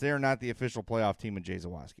Podcast. They are not the official playoff team of Jay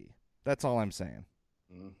Zawoski. That's all I'm saying.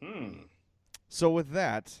 Mm-hmm. So with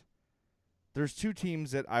that, there's 2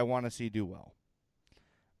 teams that I want to see do well.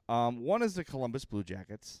 One is the Columbus Blue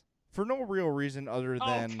Jackets, for no real reason other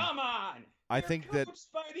than... Oh, come on! I think that...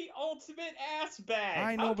 by the ultimate ass bag.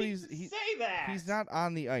 I know, How but can you say that? He's not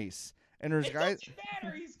on the ice. And there's it guys. Doesn't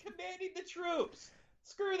matter. He's commanding the troops.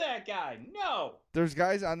 Screw that guy. No. There's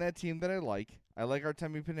guys on that team that I like. I like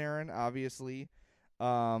Artemi Panarin, obviously.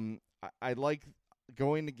 I like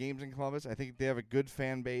going to games in Columbus. I think they have a good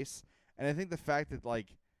fan base, and I think the fact that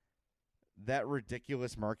that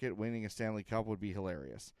ridiculous market winning a Stanley Cup would be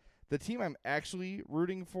hilarious. The team I'm actually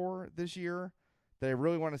rooting for this year that I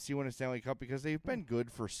really want to see win a Stanley Cup because they've been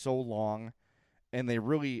good for so long, and they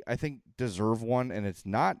really, I think, deserve one, and it's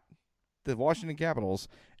not the Washington Capitals,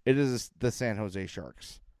 it is the San Jose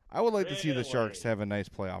Sharks. I would like to see the Sharks have a nice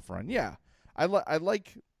playoff run. Yeah, I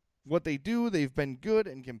like what they do. They've been good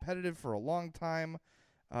and competitive for a long time.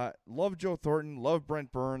 Love Joe Thornton. Love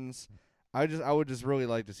Brent Burns. I would just really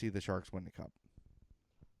like to see the Sharks win the Cup.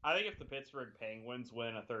 I think if the Pittsburgh Penguins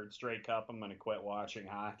win a third straight cup, I'm going to quit watching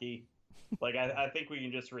hockey. Like, I think we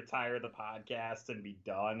can just retire the podcast and be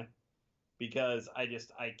done because I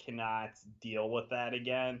cannot deal with that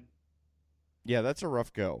again. Yeah, that's a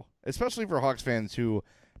rough go, especially for Hawks fans who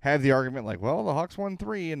have the argument like, well, the Hawks won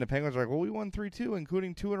 3, and the Penguins are like, well, we won 3 too,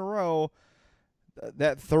 including 2 in a row.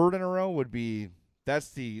 That third in a row would be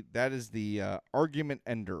that is the argument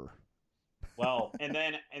ender. Well, and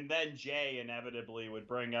then Jay inevitably would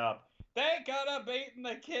bring up, they could have beaten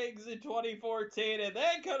the Kings in 2014, and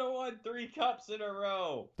they could have won 3 cups in a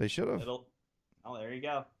row. They should have. Oh, there you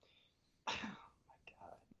go. Oh my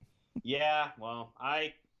God. Yeah, well,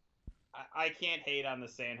 I can't hate on the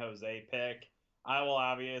San Jose pick. I will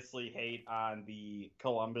obviously hate on the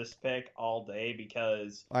Columbus pick all day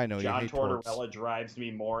because I know John you hate Tortorella drives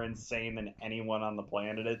me more insane than anyone on the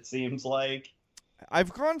planet, it seems like.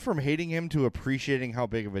 I've gone from hating him to appreciating how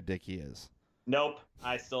big of a dick he is. Nope,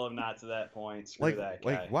 I still am not to that point. Screw that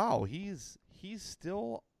guy. Like, wow, he's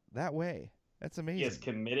still that way. That's amazing. He is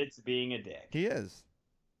committed to being a dick. He is.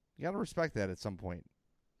 You got to respect that at some point.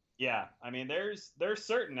 Yeah, I mean, there's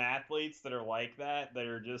certain athletes that are like that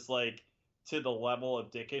are just like to the level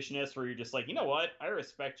of dickishness where you're just like, you know what? I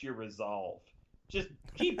respect your resolve. Just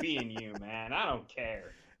keep being you, man. I don't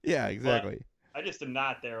care. Yeah, exactly. But I just am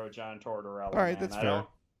not there with John Tortorella. All right, man. that's fair.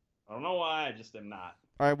 I don't know why. I just am not.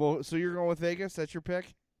 All right, well, so you're going with Vegas? That's your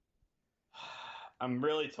pick? I'm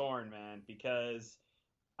really torn, man, because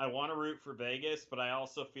I want to root for Vegas, but I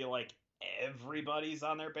also feel like everybody's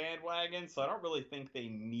on their bandwagon, so I don't really think they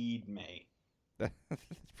need me. That's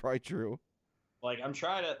probably true. Like, I'm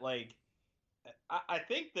trying to, like, I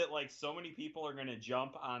think that, like, so many people are going to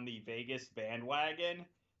jump on the Vegas bandwagon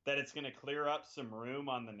that it's going to clear up some room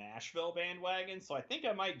on the Nashville bandwagon, so I think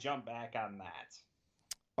I might jump back on that.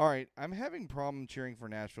 All right, I'm having problem cheering for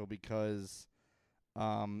Nashville because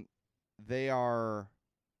they're a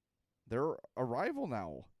rival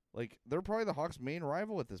now. Like, they're probably the Hawks' main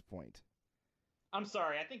rival at this point. I'm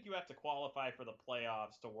sorry, I think you have to qualify for the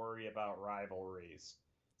playoffs to worry about rivalries.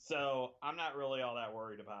 So I'm not really all that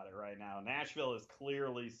worried about it right now. Nashville is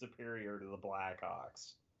clearly superior to the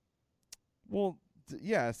Blackhawks. Well,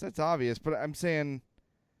 yes, that's obvious, but I'm saying,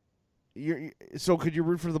 so could you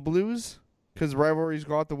root for the Blues? Because rivalries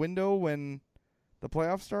go out the window when the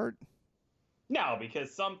playoffs start? No,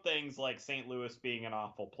 because some things like St. Louis being an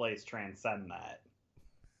awful place transcend that.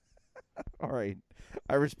 All right,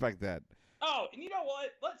 I respect that. Oh, and you know what?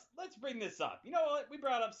 Let's bring this up. You know what? We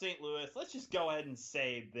brought up St. Louis. Let's just go ahead and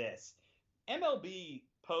say this. MLB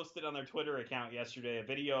posted on their Twitter account yesterday a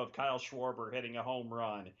video of Kyle Schwarber hitting a home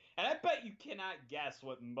run. And I bet you cannot guess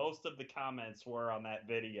what most of the comments were on that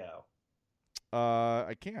video.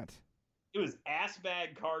 I can't. It was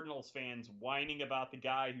ass-bag Cardinals fans whining about the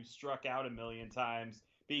guy who struck out a million times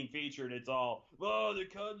being featured. It's all, oh, the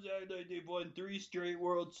Cubs act like they've won 3 straight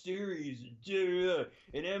World Series,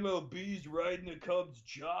 and MLB's riding the Cubs'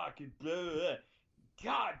 jock, and blah, blah, blah.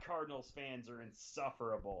 God, Cardinals fans are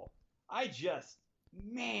insufferable.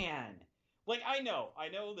 Man. Like, I know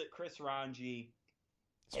that Chris Ranji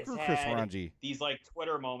has Screw had Chris Ranji. these, like,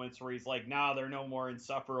 Twitter moments where he's like, nah, they're no more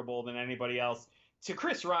insufferable than anybody else. To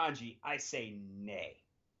Chris Ranji, I say nay.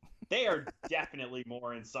 They are definitely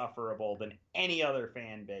more insufferable than any other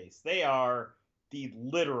fan base. They are the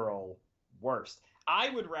literal worst.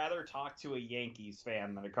 I would rather talk to a Yankees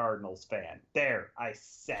fan than a Cardinals fan. There, I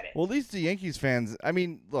said it. Well, at least the Yankees fans, I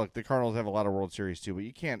mean, look, the Cardinals have a lot of World Series too, but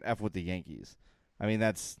you can't F with the Yankees. I mean,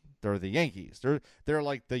 they're the Yankees. They're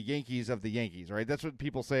like the Yankees of the Yankees, right? That's what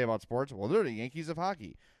people say about sports. Well, they're the Yankees of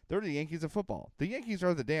hockey. They're the Yankees of football. The Yankees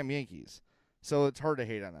are the damn Yankees. So it's hard to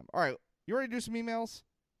hate on them. All right, you ready to do some emails?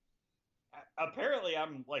 Apparently,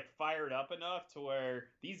 I'm like fired up enough to where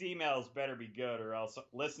these emails better be good, or else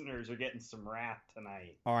listeners are getting some wrath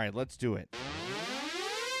tonight. All right, let's do it.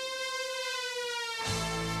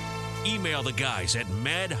 Email the guys at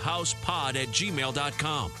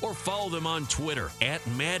madhousepod@gmail.com or follow them on Twitter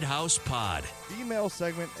 @madhousepod. The email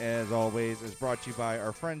segment, as always, is brought to you by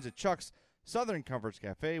our friends at Chuck's Southern Comforts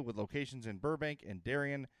Cafe with locations in Burbank and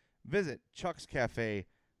Darien. Visit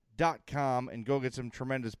chuckscafe.com and go get some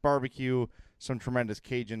tremendous barbecue, some tremendous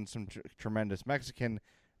Cajun, some tremendous Mexican,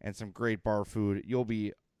 and some great bar food. You'll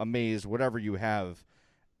be amazed whatever you have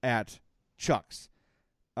at Chuck's.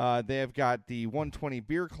 They have got the 120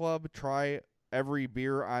 Beer Club. Try every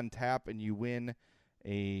beer on tap, and you win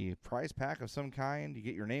a prize pack of some kind. You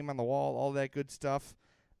get your name on the wall, all that good stuff.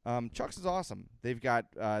 Chuck's is awesome. They've got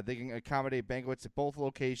they can accommodate banquets at both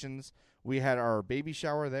locations. We had our baby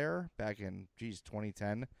shower there back in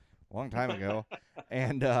 2010, a long time ago,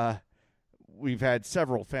 and we've had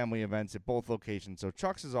several family events at both locations. So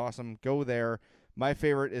Chuck's is awesome. Go there. My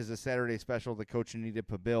favorite is the Saturday special, the Coach and Needed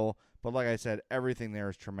Pabil. But like I said, everything there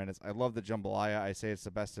is tremendous. I love the jambalaya. I say it's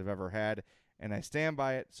the best I've ever had, and I stand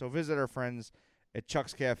by it. So visit our friends at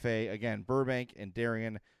Chuck's Cafe. Again, Burbank and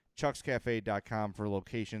Darien. chuckscafe.com for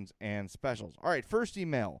locations and specials. All right, first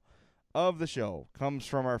email of the show comes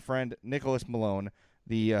from our friend Nicholas Malone,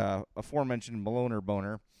 the aforementioned Maloner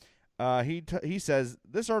Boner. He says,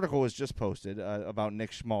 this article was just posted about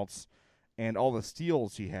Nick Schmaltz and all the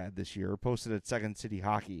steals he had this year, posted at Second City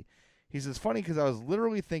Hockey. He says, funny because I was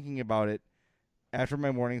literally thinking about it after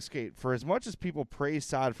my morning skate. For as much as people praise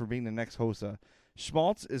Saad for being the next Hossa,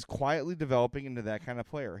 Schmaltz is quietly developing into that kind of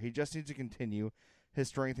player. He just needs to continue his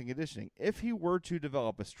strength and conditioning. If he were to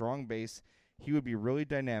develop a strong base, he would be really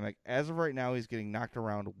dynamic. As of right now, he's getting knocked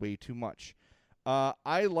around way too much.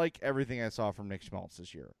 I like everything I saw from Nick Schmaltz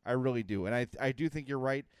this year. I really do. And I do think you're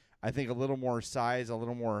right. I think a little more size, a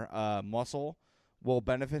little more muscle will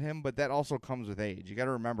benefit him, but that also comes with age. You got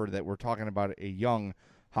to remember that we're talking about a young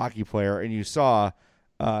hockey player, and you saw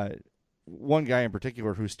one guy in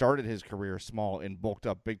particular who started his career small and bulked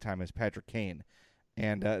up big time is Patrick Kane.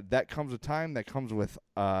 And that comes with time. That comes with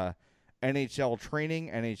NHL training,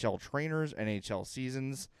 NHL trainers, NHL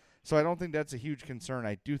seasons. So I don't think that's a huge concern.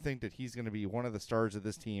 I do think that he's going to be one of the stars of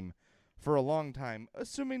this team for a long time,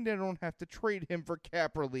 assuming they don't have to trade him for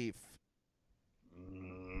cap relief.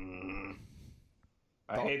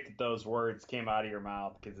 I hate that those words came out of your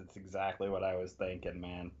mouth because it's exactly what I was thinking,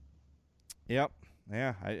 man. Yep.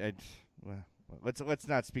 Yeah. Let's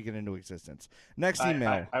not speak it into existence. Next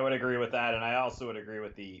email. I would agree with that, and I also would agree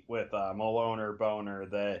with Maloner Boner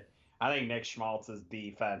that I think Nick Schmaltz's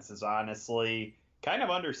defense is honestly kind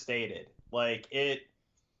of understated. Like it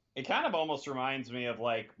kind of almost reminds me of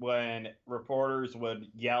like when reporters would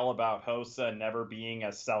yell about Hossa never being a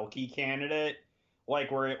Selke candidate,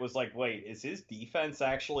 like where it was like, wait, is his defense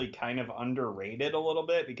actually kind of underrated a little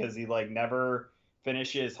bit because he like never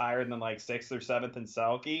finishes higher than like 6th or 7th in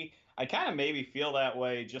Selke? I kind of maybe feel that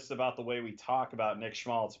way just about the way we talk about Nick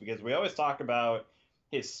Schmaltz, because we always talk about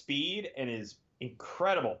his speed and his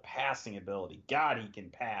incredible passing ability. God, he can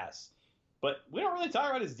pass. But we don't really talk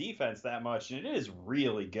about his defense that much, and it is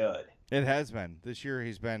really good. It has been. This year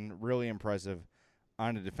he's been really impressive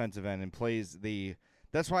on the defensive end and plays the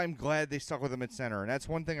 – that's why I'm glad they stuck with him at center. And that's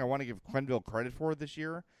one thing I want to give Quenneville credit for this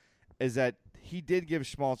year is that he did give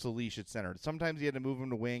Schmaltz a leash at center. Sometimes he had to move him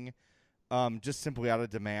to wing just simply out of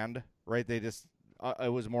demand, right? They just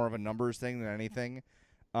it was more of a numbers thing than anything.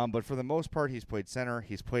 But for the most part, he's played center.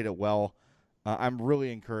 He's played it well. I'm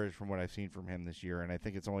really encouraged from what I've seen from him this year, and I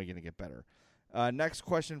think it's only going to get better. Next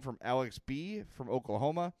question from Alex B. from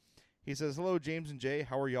Oklahoma. He says, hello, James and Jay.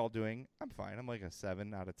 How are y'all doing? I'm fine. I'm like a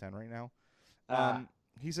 7 out of 10 right now.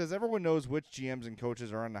 He says, everyone knows which GMs and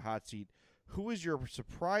coaches are on the hot seat. Who is your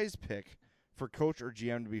surprise pick for coach or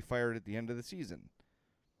GM to be fired at the end of the season?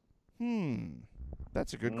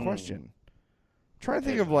 That's a good question. Trying to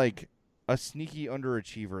think of like a sneaky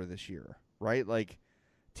underachiever this year, right? Like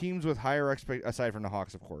teams with higher aside from the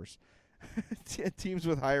Hawks, of course, teams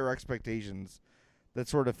with higher expectations that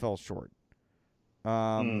sort of fell short.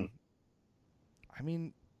 I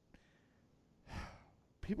mean,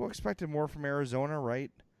 people expected more from Arizona,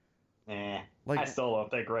 right? Like, I still don't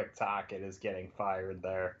think Rick Tocchet is getting fired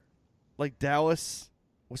there. Like Dallas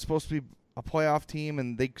was supposed to be a playoff team,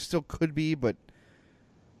 and they still could be, but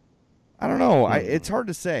I don't know. It's hard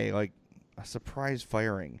to say, like a surprise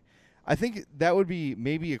firing. I think that would be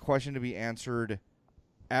maybe a question to be answered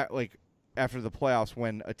at like after the playoffs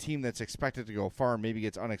when a team that's expected to go far maybe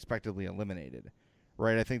gets unexpectedly eliminated,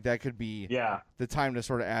 right? I think that could be the time to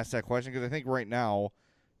sort of ask that question, because I think right now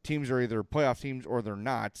teams are either playoff teams or they're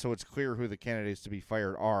not, so it's clear who the candidates to be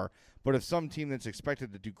fired are. But if some team that's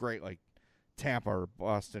expected to do great, like Tampa or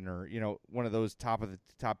Boston or one of those top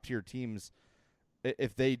tier teams,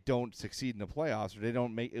 if they don't succeed in the playoffs or they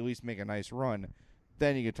don't at least make a nice run,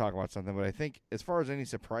 then you could talk about something. But I think as far as any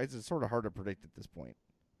surprises, it's sort of hard to predict at this point.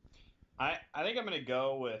 I think I'm going to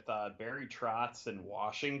go with Barry Trotz in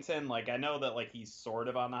Washington. Like, I know that like he's sort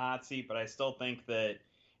of on the hot seat, but I still think that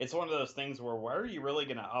it's one of those things where are you really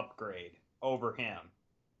going to upgrade over him?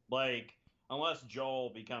 Like, unless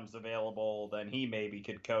Joel becomes available, then he maybe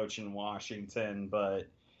could coach in Washington. But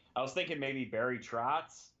I was thinking maybe Barry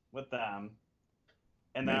Trotz with them.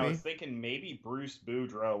 And then I was thinking maybe Bruce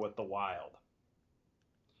Boudreau with the Wild.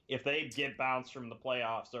 If they get bounced from the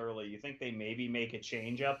playoffs early, you think they maybe make a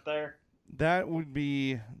change up there? That would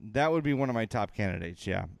be one of my top candidates,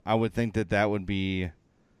 yeah. I would think that would be,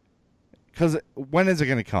 because when is it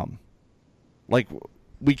going to come? Like,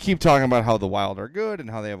 we keep talking about how the Wild are good and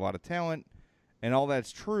how they have a lot of talent. And all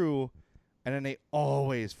that's true, and then they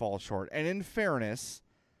always fall short. And in fairness,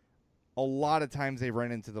 a lot of times they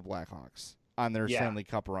run into the Blackhawks on their Stanley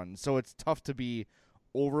Cup run. So it's tough to be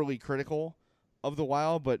overly critical of the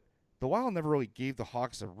Wild, but the Wild never really gave the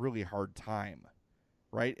Hawks a really hard time,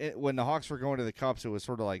 right? When the Hawks were going to the Cups, it was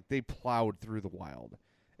sort of like they plowed through the Wild.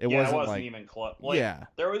 It wasn't like, even close.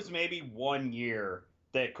 There was maybe 1 year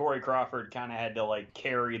that Corey Crawford kind of had to, like,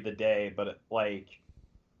 carry the day, but,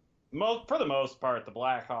 for the most part, the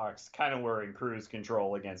Blackhawks kind of were in cruise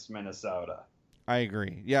control against Minnesota. I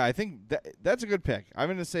agree. Yeah, I think that's a good pick. I'm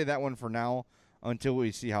going to say that one for now until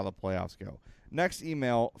we see how the playoffs go. Next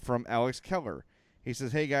email from Alex Keller. He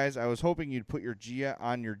says, "Hey guys, I was hoping you'd put your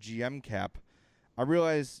on your GM cap. I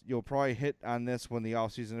realize you'll probably hit on this when the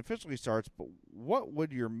offseason officially starts, but what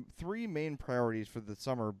would your 3 main priorities for the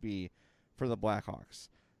summer be for the Blackhawks?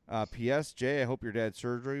 P.S. Jay, I hope your dad's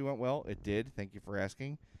surgery went well. It did. Thank you for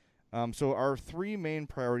asking. So our 3 main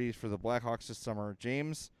priorities for the Blackhawks this summer.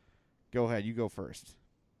 James, go ahead. You go first.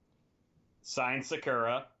 Sign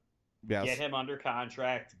Sakura. Yes. Get him under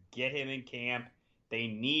contract. Get him in camp. They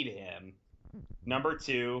need him. Number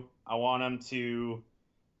 2, I want him to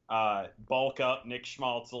bulk up Nick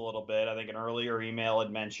Schmaltz a little bit. I think an earlier email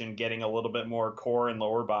had mentioned getting a little bit more core and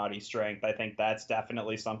lower body strength. I think that's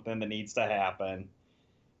definitely something that needs to happen.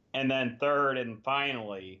 And then third and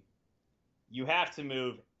finally, you have to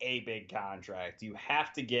move a big contract. You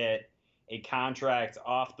have to get a contract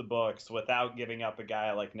off the books without giving up a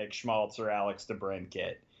guy like Nick Schmaltz or Alex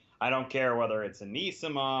DeBrincat. I don't care whether it's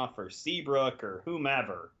Anisimov or Seabrook or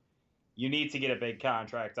whomever. You need to get a big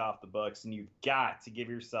contract off the books, and you've got to give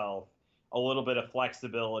yourself a little bit of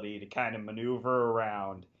flexibility to kind of maneuver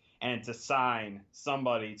around and to sign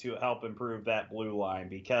somebody to help improve that blue line,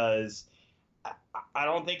 because I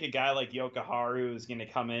don't think a guy like Yokoharu is going to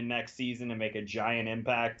come in next season and make a giant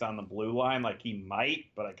impact on the blue line. Like, he might,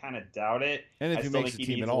 but I kind of doubt it. And if I he still makes think the he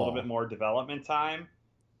team needs at a little all. bit more development time.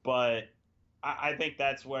 But I think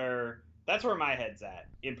that's where my head's at.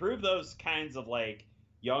 Improve those kinds of, like,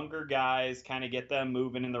 younger guys, kind of get them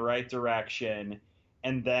moving in the right direction,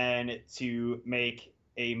 and then to make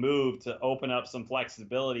a move to open up some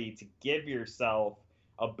flexibility to give yourself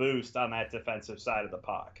a boost on that defensive side of the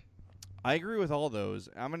puck. I agree with all those.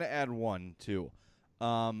 I'm going to add one, too.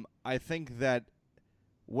 I think that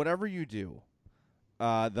whatever you do,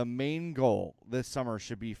 the main goal this summer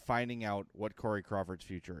should be finding out what Corey Crawford's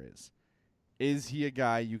future is. Is he a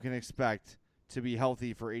guy you can expect to be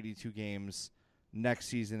healthy for 82 games next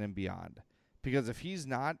season and beyond? Because if he's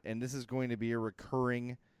not, and this is going to be a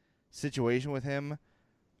recurring situation with him,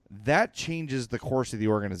 that changes the course of the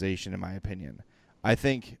organization, in my opinion. I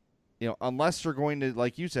think, unless they're going to,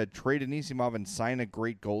 like you said, trade Anisimov and sign a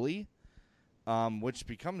great goalie, which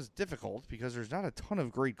becomes difficult because there's not a ton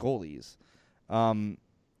of great goalies. They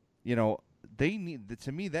need,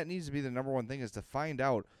 to me, that needs to be the number one thing, is to find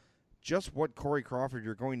out just what Corey Crawford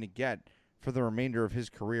you're going to get for the remainder of his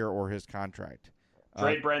career or his contract.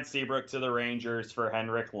 Trade Brent Seabrook to the Rangers for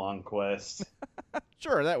Henrik Lundqvist.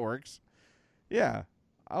 Sure, that works. Yeah,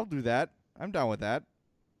 I'll do that. I'm down with that.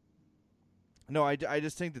 No, I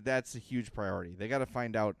just think that that's a huge priority. They got to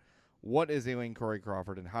find out what is ailing Corey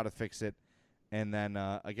Crawford and how to fix it. And then,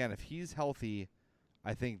 again, if he's healthy,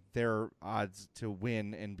 I think their odds to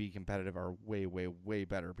win and be competitive are way, way, way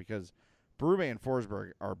better, because Berube and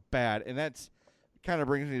Forsberg are bad. And that's kind of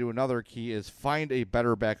brings me to another key, is find a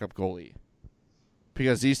better backup goalie,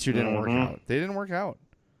 because these two didn't work out. They didn't work out.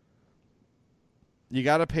 You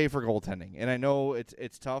got to pay for goaltending. And I know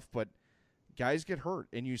it's tough, but guys get hurt,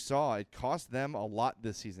 and you saw it cost them a lot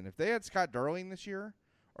this season. If they had Scott Darling this year,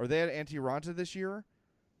 or they had Antti Raanta this year,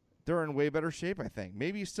 they're in way better shape, I think.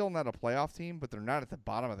 Maybe still not a playoff team, but they're not at the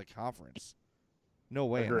bottom of the conference. No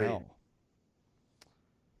way in hell.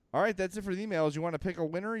 All right, that's it for the emails. You want to pick a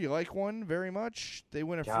winner? You like one very much? They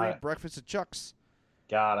win a free breakfast at Chuck's.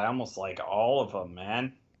 God, I almost like all of them,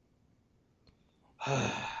 man.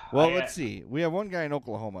 Well, let's see. We have one guy in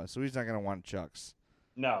Oklahoma, so he's not going to want Chuck's.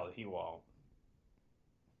 No, he won't.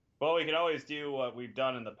 Well, we can always do what we've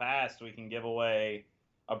done in the past. We can give away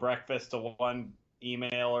a breakfast to one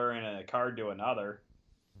emailer and a card to another.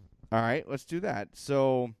 All right, let's do that.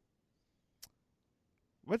 So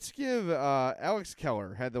let's give Alex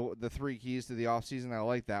Keller had the 3 keys to the offseason. I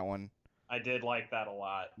like that one. I did like that a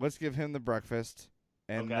lot. Let's give him the breakfast.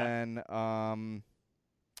 And then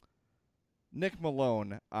Nick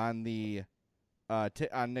Malone on the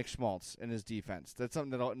on Nick Schmaltz and his defense. That's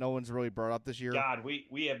something that no one's really brought up this year. God,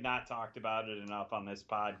 we have not talked about it enough on this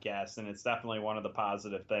podcast, and it's definitely one of the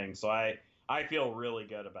positive things. So I feel really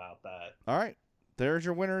good about that. All right. There's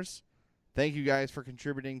your winners. Thank you guys for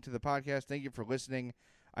contributing to the podcast. Thank you for listening.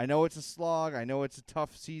 I know it's a slog. I know it's a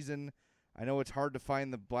tough season. I know it's hard to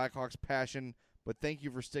find the Blackhawks passion, but thank you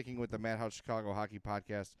for sticking with the Madhouse Chicago Hockey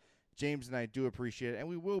Podcast. James and I do appreciate it, and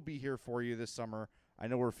we will be here for you this summer. I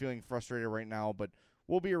know we're feeling frustrated right now, but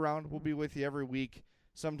we'll be around. We'll be with you every week.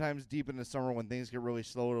 Sometimes deep in the summer when things get really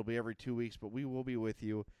slow, it'll be every 2 weeks, but we will be with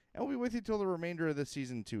you, and we'll be with you till the remainder of the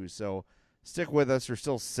season too. So stick with us. There's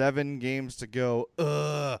still 7 games to go.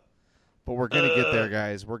 But we're going to get there,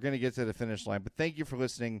 guys. We're going to get to the finish line. But thank you for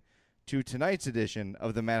listening to tonight's edition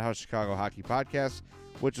of the Madhouse Chicago Hockey Podcast,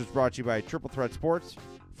 which was brought to you by Triple Threat Sports.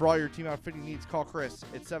 For all your team outfitting needs, call Chris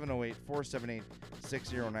at 708-478-6090.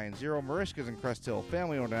 Marishka's in Crest Hill,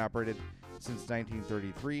 family owned and operated since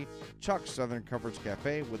 1933. Chuck's Southern Comforts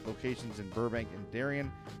Cafe with locations in Burbank and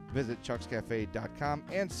Darien. Visit chuckscafe.com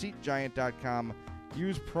and seatgiant.com.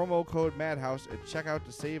 Use promo code Madhouse at checkout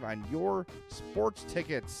to save on your sports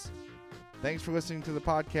tickets. Thanks for listening to the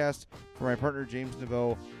podcast. For my partner, James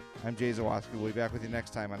Naveau, I'm Jay Zawoski. We'll be back with you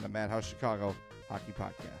next time on the Madhouse Chicago Hockey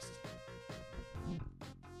Podcast.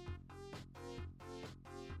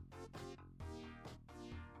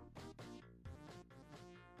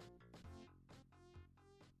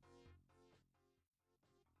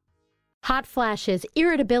 Hot flashes,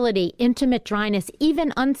 irritability, intimate dryness,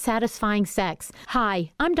 even unsatisfying sex.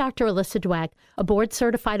 Hi, I'm Dr. Alyssa Dweck, a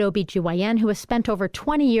board-certified OBGYN who has spent over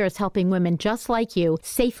 20 years helping women just like you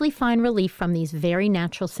safely find relief from these very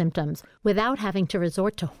natural symptoms without having to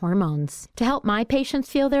resort to hormones. To help my patients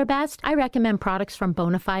feel their best, I recommend products from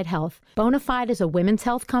Bonafide Health. Bonafide is a women's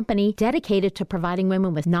health company dedicated to providing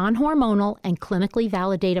women with non-hormonal and clinically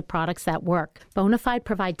validated products that work. Bonafide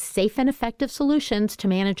provides safe and effective solutions to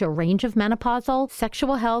manage a range of menopausal,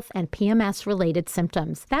 sexual health, and PMS-related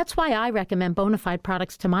symptoms. That's why I recommend Bonafide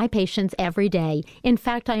products to my patients every day. In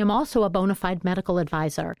fact, I am also a Bonafide medical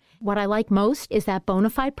advisor. What I like most is that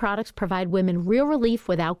Bonafide products provide women real relief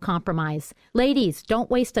without compromise. Ladies,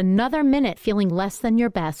 don't waste another minute feeling less than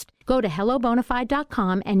your best. Go to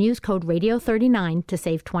hellobonafide.com and use code radio39 to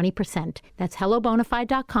save 20%. That's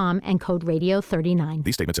hellobonafide.com and code radio39.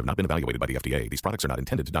 These statements have not been evaluated by the FDA. These products are not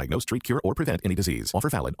intended to diagnose, treat, cure, or prevent any disease. Offer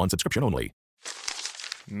valid on subscription only.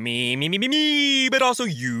 Me, but also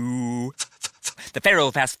you. The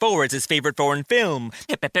Pharaoh fast forwards his favorite foreign film,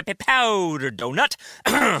 Powder Donut.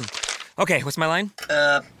 Okay, what's my line?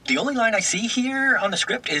 The only line I see here on the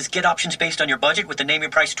script is get options based on your budget with the Name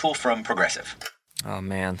Your Price tool from Progressive. Oh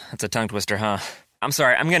man, that's a tongue twister, huh? I'm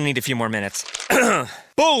sorry, I'm gonna need a few more minutes.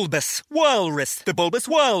 Bulbous Walrus, the Bulbous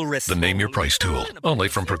Walrus. The Name Your Price tool, only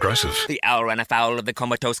from Progressive. The owl ran afoul of the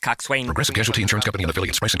comatose coxswain. Progressive Casualty Insurance Company and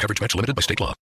affiliates. Price and coverage match limited by state law.